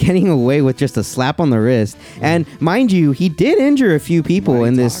he's getting away with just a slap on the wrist. And mind you, he did injure a few people Money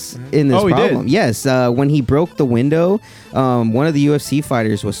in talks, this man. Oh, he did? problem. Yes, when he broke the window, one of the UFC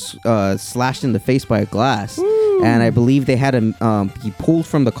fighters was slashed in the face by a glass. And I believe they had him. He pulled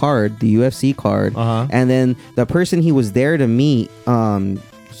from the card, the UFC card, and then the person he was there to meet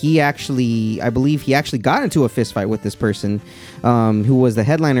I believe he actually got into a fist fight with this person, who was the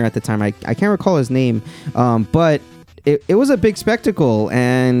headliner at the time. I can't recall his name, but it was a big spectacle,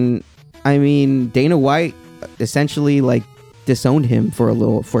 and I mean, Dana White essentially like disowned him for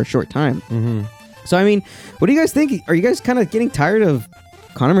a short time. Mm-hmm. So I mean, what do you guys think? Are you guys kind of getting tired of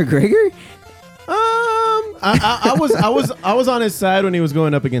Conor McGregor? I was on his side when he was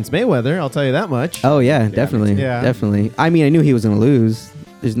going up against Mayweather. I'll tell you that much. Oh yeah, definitely, definitely. I mean, I knew he was going to lose.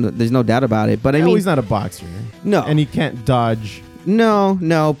 There's no doubt about it. But I mean, he's not a boxer. No, and he can't dodge.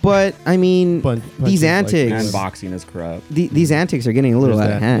 No. But I mean, these antics and boxing is corrupt. These antics are getting a little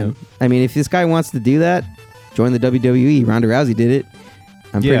out of hand. Yeah. I mean, if this guy wants to do that, join the WWE. Ronda Rousey did it.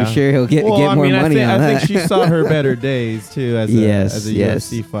 I'm pretty sure he'll get more money on that. I think she saw her better days too as a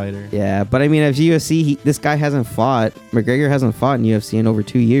UFC fighter. Yeah, but I mean, as UFC, this guy hasn't fought. McGregor hasn't fought in UFC in over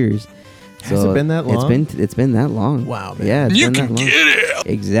 2 years. So has it been that long? It's been that long. Wow, man. Yeah, You can get it.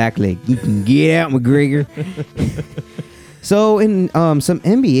 Exactly. You can get out, McGregor. So in some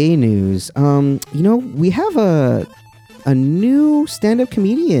NBA news, we have a new stand-up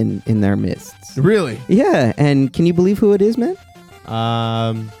comedian in their midst. Really? Yeah, and can you believe who it is, man?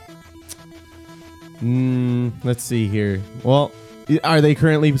 Let's see here. Well, are they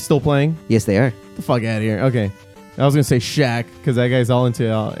currently still playing? Yes, they are. Get the fuck out of here. Okay. I was going to say Shaq because that guy's all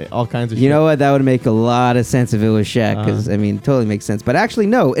into all kinds of shit. You know what? That would make a lot of sense if it was Shaq because, I mean, totally makes sense. But actually,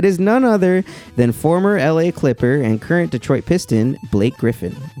 no. It is none other than former LA Clipper and current Detroit Piston, Blake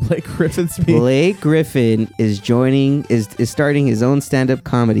Griffin. Blake Griffin's being... Blake Griffin is starting his own stand-up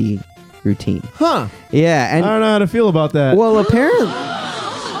comedy routine. Huh. Yeah. And I don't know how to feel about that. Well,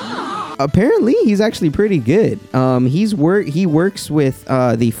 apparently he's actually pretty good. He works with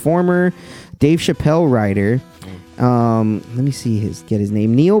the former Dave Chappelle writer. Let me get his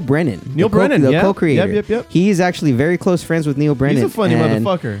name. Neil Brennan. Neil Brennan, the co-creator. Yep. He's actually very close friends with Neil Brennan. He's a funny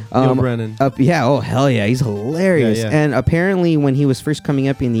motherfucker, Neil Brennan. Oh, hell yeah. He's hilarious. Yeah. And apparently when he was first coming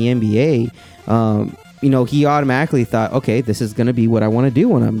up in the NBA, he automatically thought, okay, this is going to be what I want to do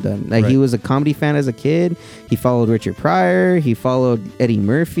when I'm done. Like, he was a comedy fan as a kid. He followed Richard Pryor. He followed Eddie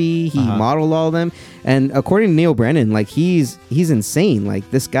Murphy. He modeled all of them. And according to Neil Brennan, like, he's insane. Like,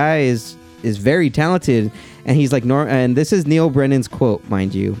 this guy is very talented. And he's like, and this is Neil Brennan's quote,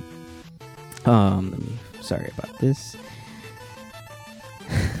 mind you. Sorry about this.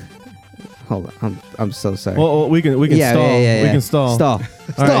 Hold on, I'm so sorry. Well, we can stall. Yeah. We can stall. Stall.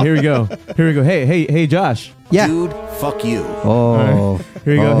 All right, here we go. Hey, Josh. Yeah. Dude, fuck you. Oh.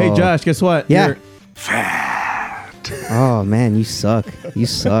 Here you go. Hey, Josh, guess what? Yeah. You're Fat. Oh man, you suck. You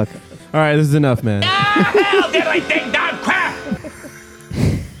suck. All right, this is enough, man. Hell, did I think that crap?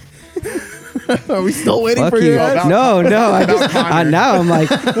 Are we still waiting Fuck for you. your ass? No. now I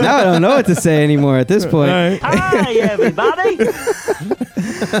don't know what to say anymore at this point. All right. Hi, everybody.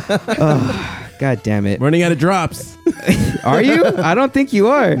 Oh, God damn it. Running out of drops. Are you? I don't think you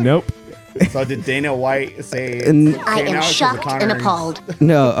are. Nope. So did Dana White say? I am shocked and appalled.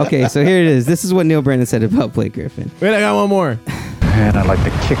 No. Okay, so here it is. This is what Neil Brennan said about Blake Griffin. Wait, I got one more. Man, I'd like to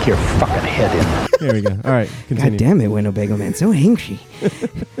kick your fucking head in. Here we go. All right, continue. God damn it, Winnebago man, so angry.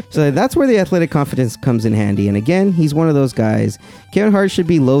 So that's where the athletic confidence comes in handy. And again, he's one of those guys. Kevin Hart should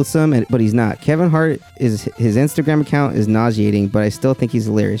be loathsome, but he's not. Kevin Hart his Instagram account is nauseating, but I still think he's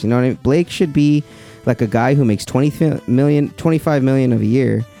hilarious. You know what I mean? Blake should be like a guy who makes 25 million a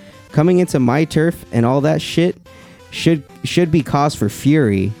year. Coming into my turf and all that shit should be cause for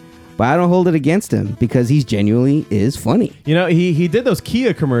fury. But I don't hold it against him because he genuinely is funny. You know, he did those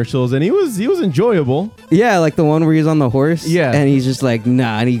Kia commercials and he was enjoyable. Yeah, like the one where he's on the horse. Yeah. And he's just like,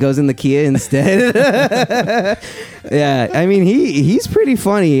 nah, and he goes in the Kia instead. Yeah, I mean, he's pretty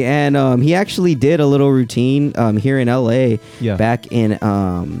funny. And he actually did a little routine here in LA back in,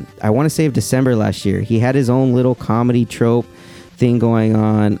 I want to say December last year. He had his own little comedy trope thing going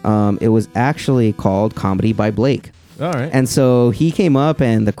on. It was actually called Comedy by Blake. All right. And so he came up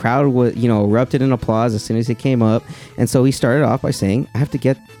and the crowd was, erupted in applause as soon as he came up. And so he started off by saying, I have to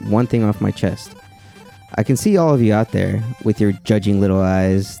get one thing off my chest. I can see all of you out there with your judging little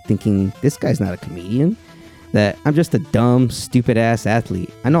eyes thinking this guy's not a comedian, that I'm just a dumb, stupid ass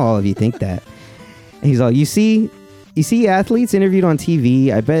athlete. I know all of you think that. And he's all, you see athletes interviewed on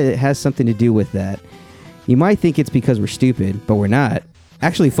TV. I bet it has something to do with that. You might think it's because we're stupid, but we're not.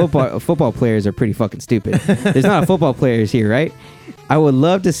 Actually, football players are pretty fucking stupid. There's not football players here, right? I would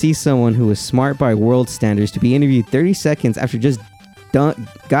love to see someone who is smart by world standards to be interviewed 30 seconds after just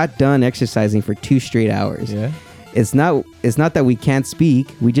got done exercising for 2 straight hours. Yeah. It's not that we can't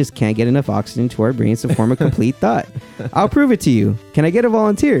speak. We just can't get enough oxygen to our brains to form a complete thought. I'll prove it to you. Can I get a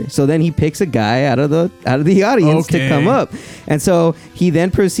volunteer? So then he picks a guy out of the audience to come up. And so he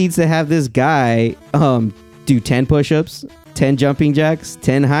then proceeds to have this guy do 10 push-ups, 10 jumping jacks,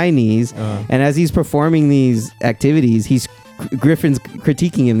 10 high knees. And as he's performing these activities, Griffin's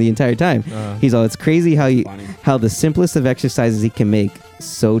critiquing him the entire time. He's all, it's crazy how the simplest of exercises he can make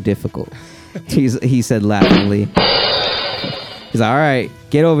so difficult. He said laughingly. He's like, all right,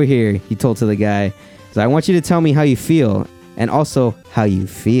 get over here. He told to the guy. He's like, I want you to tell me how you feel and also how you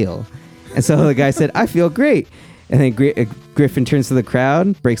feel. And so the guy said, I feel great. And then Griffin turns to the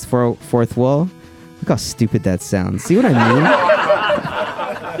crowd, breaks the fourth wall. Look how stupid that sounds. See what I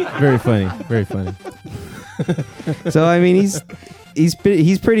mean? Very funny. Very funny. So I mean, he's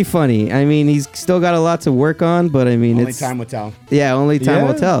pretty funny. I mean, he's still got a lot to work on, but I mean, Only time will tell. Yeah, only time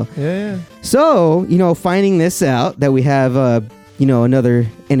will tell. Yeah. So, finding this out that we have, another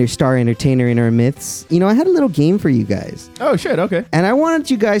star entertainer in our midst, I had a little game for you guys. Oh, shit. Okay. And I wanted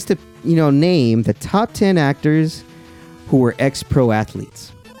you guys to, name the top 10 actors who were ex-pro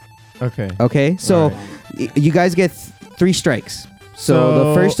athletes. Okay. Okay? So, you guys get 3 strikes. So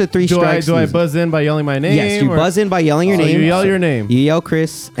the first of 3 strikes. Do I buzz in by yelling my name? Yes, you buzz in by yelling your name. You yell your name. You yell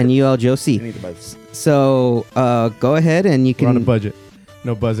Chris and you yell Josie. I need the buzz. So go ahead and you can. We're on a budget.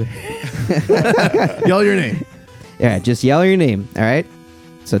 No buzzer. Yell your name. Yeah, just yell your name. All right.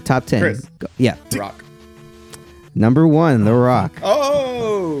 So top 10. Chris. Go. Yeah. The Rock. Number 1, The Rock.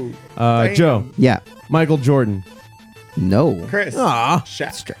 Oh. Joe. Yeah. Michael Jordan. No. Chris. Aw.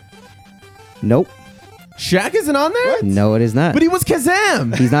 Shaq. Nope. Shaq isn't on there? What? No, it is not. But he was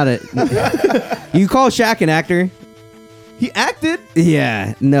Kazam. He's not a. You call Shaq an actor? He acted.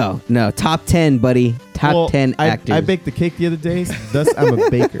 Yeah. No. Top 10, buddy. Top 10 actors. I baked the cake the other day, thus I'm a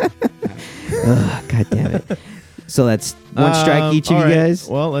baker. Ugh, God damn it. So that's 1 strike each of you guys.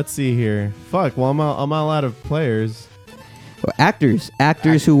 Well, let's see here. Fuck. Well, I'm all out of players. Well, actors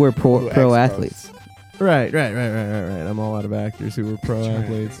who were pro ex-pros. athletes. Right. I'm all out of actors who were pro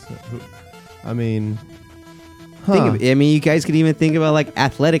athletes. I mean, You guys could even think about like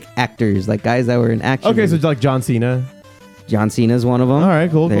athletic actors, like guys that were in action. Okay, so movies. like John Cena. John Cena's one of them. All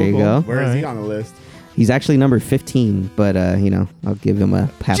right, cool. There you go. Where is All he right. on the list? He's actually number 15, but I'll give him a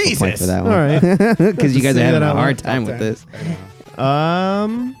half a point for that one. All right. Because you guys are Say having that a out hard Top time with 10. this.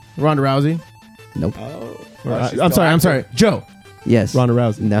 Ronda Rousey. Nope. Oh. I'm sorry. Joe. Yes. Ronda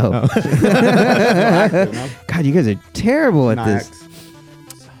Rousey. No. No? God, you guys are terrible at Not this. ex.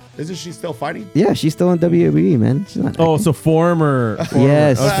 Isn't she still fighting? Yeah, she's still in WWE, man. She's not. Oh, so former.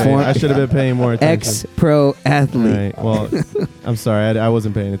 Yes, Okay. former- I should have been paying more attention. Ex-pro athlete. Right. Well, I'm sorry. I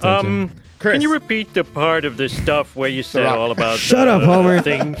wasn't paying attention. Chris. Can you repeat the part of the stuff where you said Rock. all about Shut up, Homer.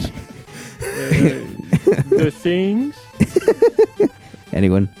 things? The things?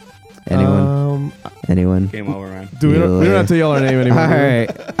 Anyone? Game over, man. We don't have to yell our name anymore. All right.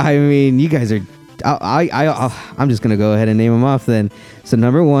 I mean, you guys are. I'm just gonna go ahead and name them off then. So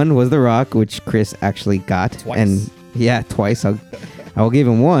number 1 was The Rock, which Chris actually got, Twice. and yeah, twice. I will give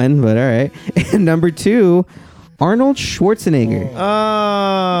him 1, but all right. And number 2, Arnold Schwarzenegger.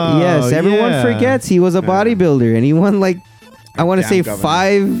 Oh. Yes, everyone yeah. forgets he was a bodybuilder, and he won like I want to Damn say governor.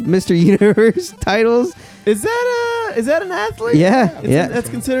 5 Mr. Universe titles. Is that an athlete? Yeah, yeah. That's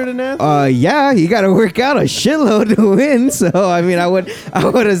considered an athlete. Yeah, you got to work out a shitload to win. So I mean, I would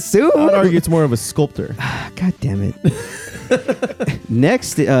assume. I would argue it's more of a sculptor. God damn it.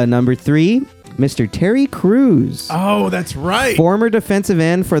 Next, number 3, Mr. Terry Crews. Oh, that's right. Former defensive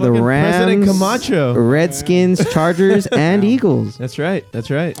end for the Fucking Rams, President Camacho. Redskins, Chargers, and Eagles. That's right.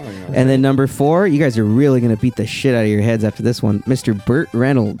 And then number 4, you guys are really going to beat the shit out of your heads after this one, Mr. Burt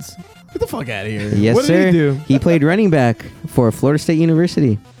Reynolds. Get the fuck out of here. Yes, what sir. did he do? He played running back for Florida State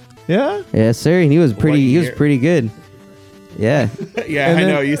University. Yeah? Yes, sir. And he was What pretty year? good. Yeah. Yeah, And I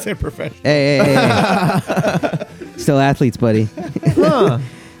then- know. You said professional. Hey. Still athletes, buddy. Huh.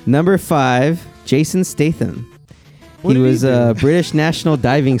 Number 5, Jason Statham. What He did he was do? British National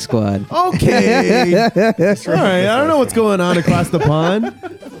Diving Squad. Okay. All right. I don't know what's going on across the pond.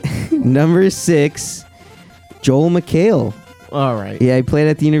 Number 6, Joel McHale. All right. Yeah, he played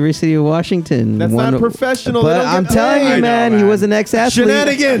at the University of Washington. That's not professional. But They don't I'm get telling paid. you, I know, man, he man. was an ex-athlete.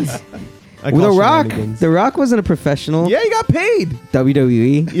 Shenanigans. I The call Rock. shenanigans. The Rock wasn't a professional. Yeah, he got paid.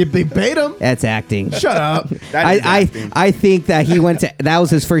 WWE. Yeah, they paid him. That's acting. Shut up. That is acting. I think that he went to that was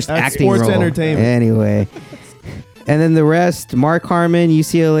his first That's acting sports role. entertainment. Anyway. And then the rest, Mark Harmon,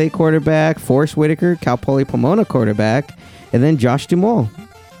 UCLA quarterback, Forrest Whitaker, Cal Poly Pomona quarterback, and then Josh Duhamel,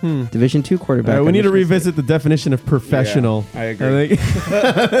 Division II quarterback. All right, we need to Michigan revisit the definition of professional. Yeah, I agree. think-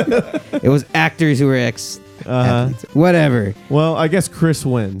 State. It was actors who were Athletes. Whatever. Well, I guess Chris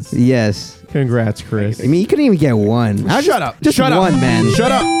wins. Yes. Congrats, Chris. I mean, you couldn't even get one. Shut up. Just Shut one, up. man.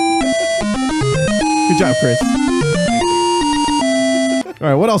 Shut up. Good job, Chris. All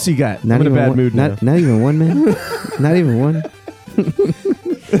right, what else you got? I'm in a bad one, mood now. Not even one, man. Not even one.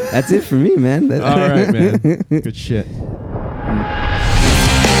 That's it for me, man. All right, man. Good shit.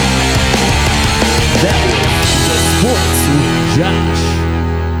 That was the sports with Josh.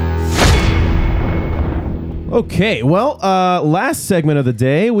 Okay, well, last segment of the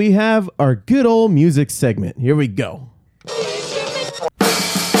day, we have our good old music segment. Here we go.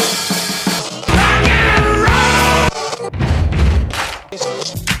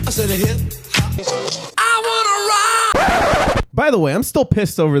 By the way, I'm still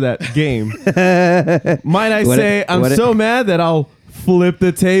pissed over that game. Might I say, I'm so mad that I'll flip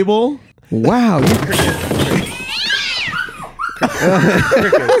the table. Wow.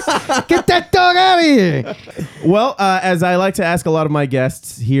 Get that dog out of here. Well, as I like to ask a lot of my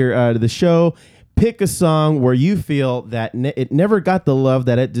guests here to the show, pick a song where you feel that it never got the love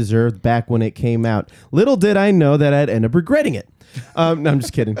that it deserved back when it came out. Little did I know that I'd end up regretting it. No, I'm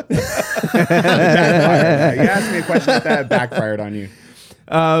just kidding. You asked me a question like that, it backfired on you.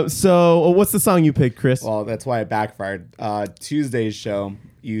 So what's the song you picked, Chris? Well, that's why it backfired. Tuesday's show,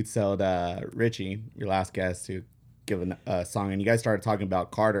 you told Richie, your last guest, to give a song, and you guys started talking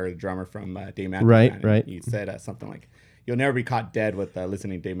about Carter, the drummer from Dave Matthews. Right. You said something like, "You'll never be caught dead with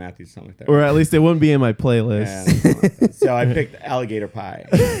listening to Dave Matthews," something like that. Or at least it wouldn't be in my playlist. Yeah, like that. So I picked Alligator Pie.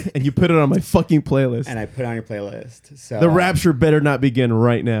 And you put it on my fucking playlist. And I put it on your playlist. So the rapture better not begin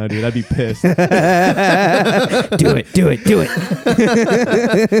right now, dude. I'd be pissed. Do it.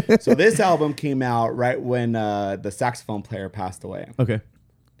 So this album came out right when the saxophone player passed away. Okay.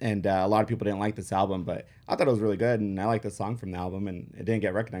 And a lot of people didn't like this album, but I thought it was really good, and I liked the song from the album, and it didn't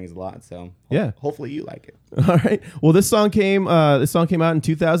get recognized a lot. So yeah, hopefully you like it. All right. Well, this song came out in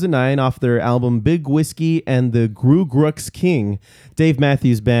 2009 off their album Big Whiskey and the Gru Grux King, Dave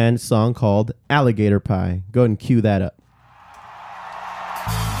Matthews Band, song called Alligator Pie. Go ahead and cue that up.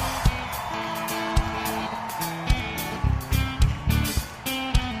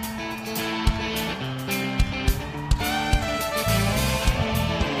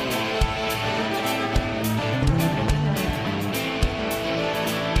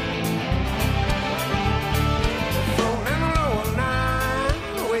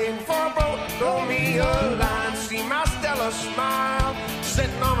 Smile,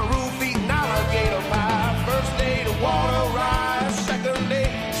 sitting on a roof eating alligator pie. First day the water rise, second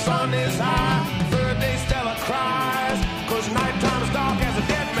day sun is high, third day Stella cries, 'cause nighttime is dark as a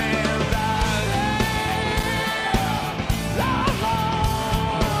dead man's eyes. Yeah,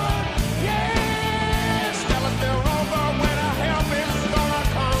 Lord, yeah, Stella's still over when her help is gonna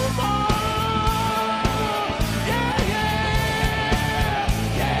come on.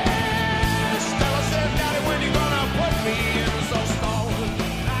 Yeah, Stella said, "Daddy, when you gonna put me in some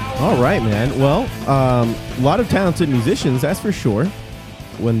stone?" All right, man. Well, a lot of talented musicians, that's for sure.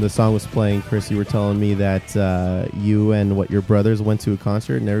 When the song was playing, Chris, you were telling me that you and your brothers went to a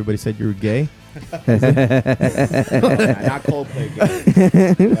concert and everybody said you were gay. Not Coldplay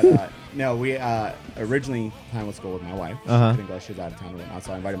gay. But, no, we originally planned to go with my wife. She couldn't go. She was out of town and whatnot,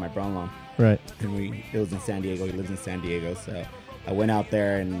 so I invited my brother-in-law. Right. And it was in San Diego. He lives in San Diego, so I went out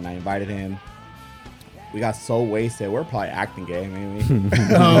there and I invited him. We got so wasted. We're probably acting gay, maybe.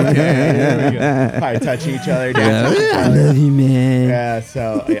 Okay. There we go. Probably touching each other. Dancing I love you, man. Yeah,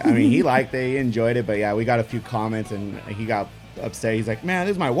 so, I mean, he liked it. He enjoyed it. But, yeah, we got a few comments, and he got upset. He's like, "Man,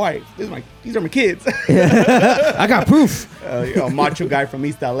 this is my wife. These are my kids." I got proof. Macho guy from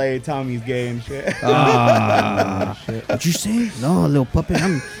East LA telling me he's gay and shit. What you say? No, little puppet.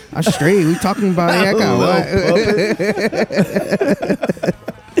 I'm straight. We talking about it.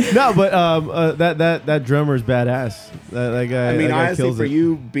 No, but that drummer's badass. That guy. I mean, that guy honestly, kills for it.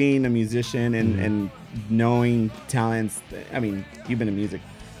 you being a musician and knowing talents, I mean, you've been in music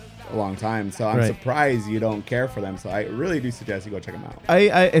a long time, so I'm Right. surprised you don't care for them. So I really do suggest you go check them out.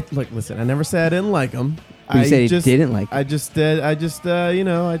 Look, listen. I never said I didn't like him. You said you didn't like him. I just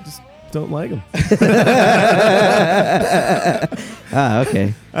don't like him.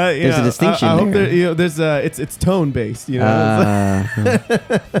 Okay. There's a distinction I hope there. there's it's tone based.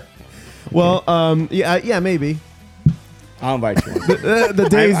 Well, yeah, maybe. I'll invite you. The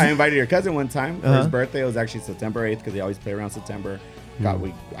days. I invited your cousin one time for his birthday. It was actually September 8th because they always play around September. I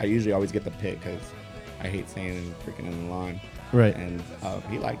usually always get the pick because I hate staying and freaking in the lawn. Right. And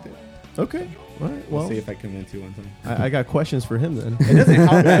he liked it. Okay. All right. We'll Well, see if I convince you one time. I got questions for him then. It doesn't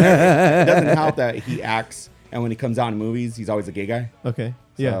help that he acts, and when he comes out in movies, he's always a gay guy. Okay.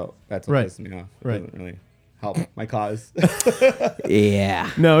 So Yeah. that's what Right. pisses me off. It Right. doesn't really help my cause. Yeah.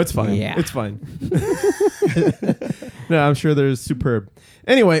 No, it's fine. Yeah. It's fine. No, I'm sure there's superb.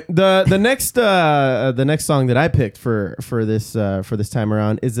 Anyway, the next song that I picked for this time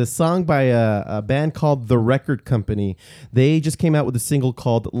around is a song by a band called The Record Company. They just came out with a single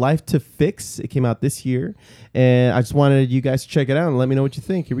called Life to Fix. It came out this year, and I just wanted you guys to check it out and let me know what you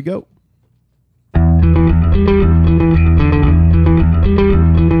think. Here we go.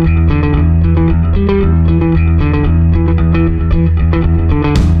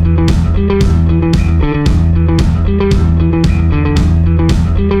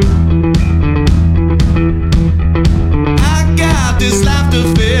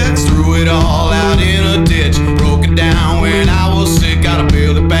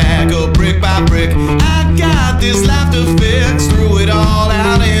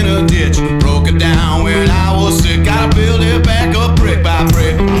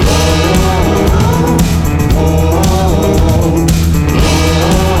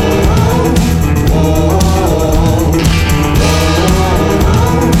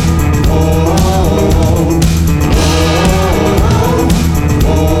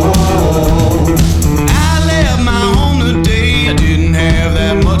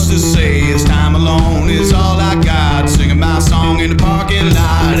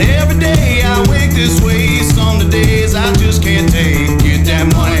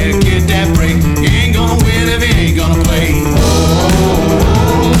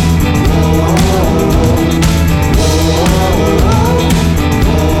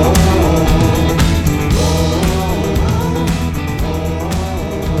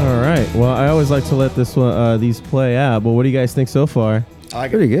 Like to let these play out, but what do you guys think so far? I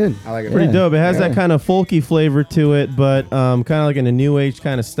like Pretty it. good. I like it. Pretty dope. It has that kind of folky flavor to it, but kind of like in a new age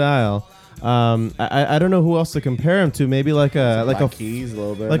kind of style. I don't know who else to compare him to. Maybe like a Black Keys a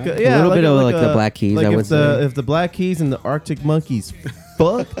little bit. like no? a, yeah, a little like bit a, of like like the a- Black Keys. Like I if would the say. if the Black Keys and the Arctic Monkeys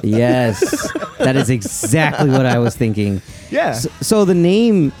fuck. Yes, that is exactly what I was thinking. Yeah. So the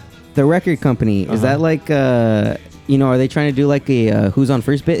name, the record company, is that like are they trying to do like a Who's on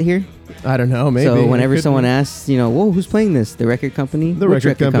First bit here? I don't know. Maybe. So whenever It could someone be. asks, whoa, who's playing this? The record company? The Which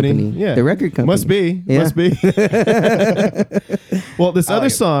record company. Yeah. The record company. Must be. Yeah. Must be. Well, this I other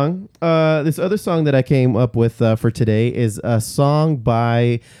like it. song that I came up with for today is a song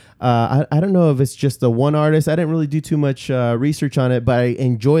by I don't know if it's just the one artist. I didn't really do too much research on it, but I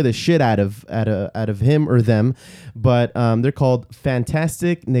enjoy the shit out of him or them. But they're called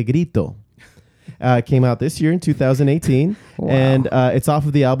Fantastic Negrito. Came out this year in 2018, and it's off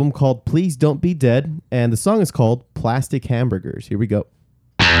of the album called Please Don't Be Dead, and the song is called Plastic Hamburgers. Here we go.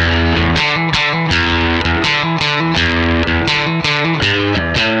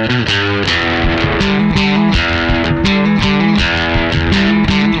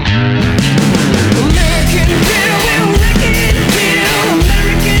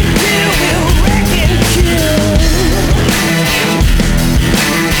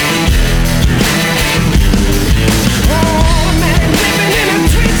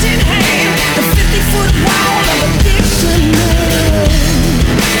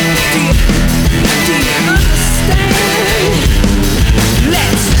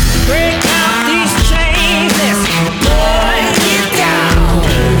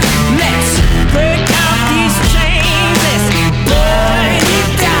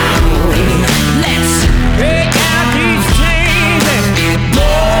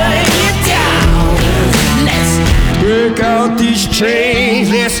 Chains,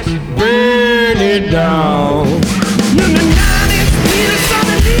 let's burn it down.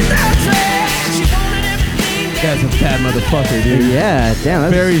 That's a bad motherfucker, dude. Yeah, damn.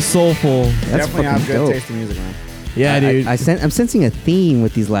 That's Very soulful. That's Definitely have fucking good dope. taste in music, man. Yeah, dude. I'm sensing a theme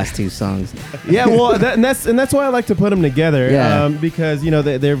with these last two songs. Yeah, well, that's why I like to put them together. Yeah. Because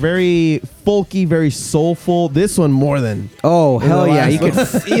they're very folky, very soulful. This one more than. Oh, hell the yeah. You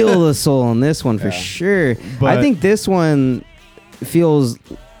last can feel the soul in this one for sure. But- I think this one feels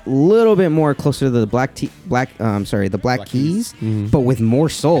a little bit more closer to the Black Keys, but with more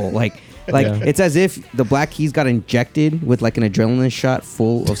soul. Like Yeah. it's as if the Black Keys got injected with like an adrenaline shot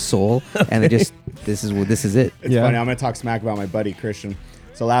full of soul, and they just this is it. It's funny. I'm gonna talk smack about my buddy Christian.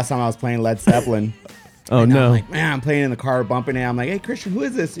 So last time I was playing Led Zeppelin. Oh and I'm no. like, man, I'm playing in the car, bumping it. I'm like, hey Christian, who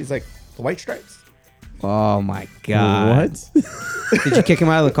is this? He's like, the White Stripes. Oh my god! What? Did you kick him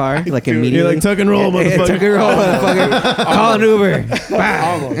out of the car like Dude, immediately? You're like tuck and roll, Yeah, motherfucker. tuck and roll, motherfucker. Call an Uber.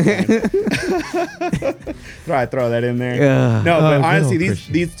 Almost. Throw that in there. Ugh. No, but Oh, honestly, no,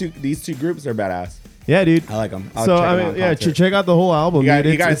 these two groups are badass. Yeah, dude. I like them. So I mean, yeah, check out the whole album.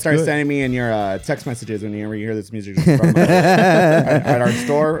 You got to start sending me in your text messages whenever you hear this music. Just from at our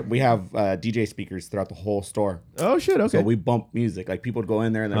store, we have DJ speakers throughout the whole store. Oh shit! Okay. So we bump music. Like people would go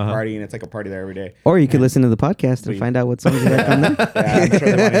in there and they're partying. It's like a party there every day. Or you could listen to the podcast and find out what songs you like on there.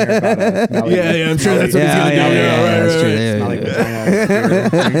 Yeah, I'm sure they want to hear about it. Yeah, I'm sure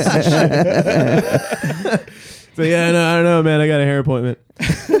that's what he's gonna do. So yeah, I don't know, man. I got a hair appointment.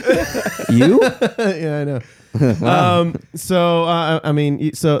 You? Yeah, I know. Wow. So I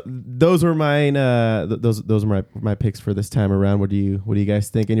mean, so those were mine. Those are my picks for this time around. What do you guys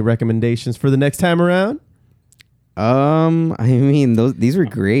think? Any recommendations for the next time around? I mean, these were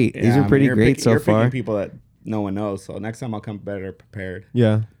great. These are pretty great so far. Picking people that no one knows. So next time I'll come better prepared.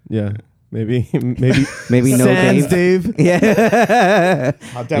 Yeah. Maybe no Dave. Yeah.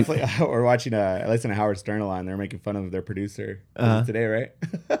 I'll definitely. We're watching. I listen to Howard Stern a lot, and they're making fun of their producer today, right?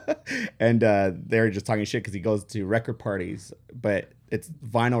 And they're just talking shit because he goes to record parties, but it's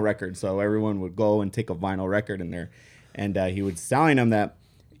vinyl records, so everyone would go and take a vinyl record in there, and he was telling them that,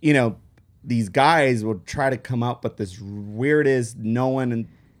 these guys would try to come up with this weirdest, no one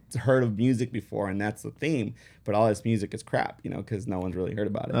heard of music before, and that's the theme. But all this music is crap, because no one's really heard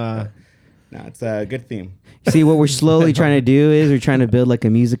about it. No, it's a good theme. See, what we're slowly trying to do is we're trying to build like a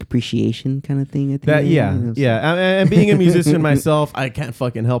music appreciation kind of thing. And being a musician myself, I can't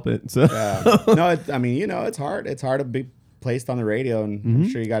fucking help it. So no, it's hard. It's hard to be placed on the radio, and I'm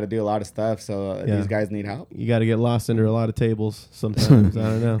sure you got to do a lot of stuff. So these guys need help. You got to get lost under a lot of tables sometimes. I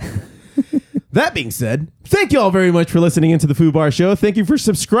don't know. That being said, thank you all very much for listening into the Foo Bar Show. Thank you for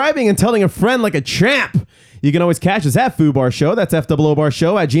subscribing and telling a friend like a champ. You can always catch us at Foo Bar Show. That's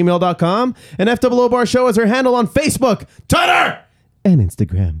FOOBarshow@gmail.com. And FOO Bar Show is our handle on Facebook, Twitter, and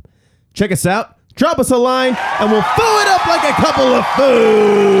Instagram. Check us out, drop us a line, and we'll foo it up like a couple of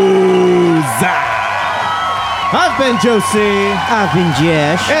foos. I've been Josie. I've been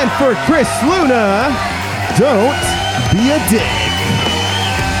Jesh. And for Chris Luna, don't be a dick.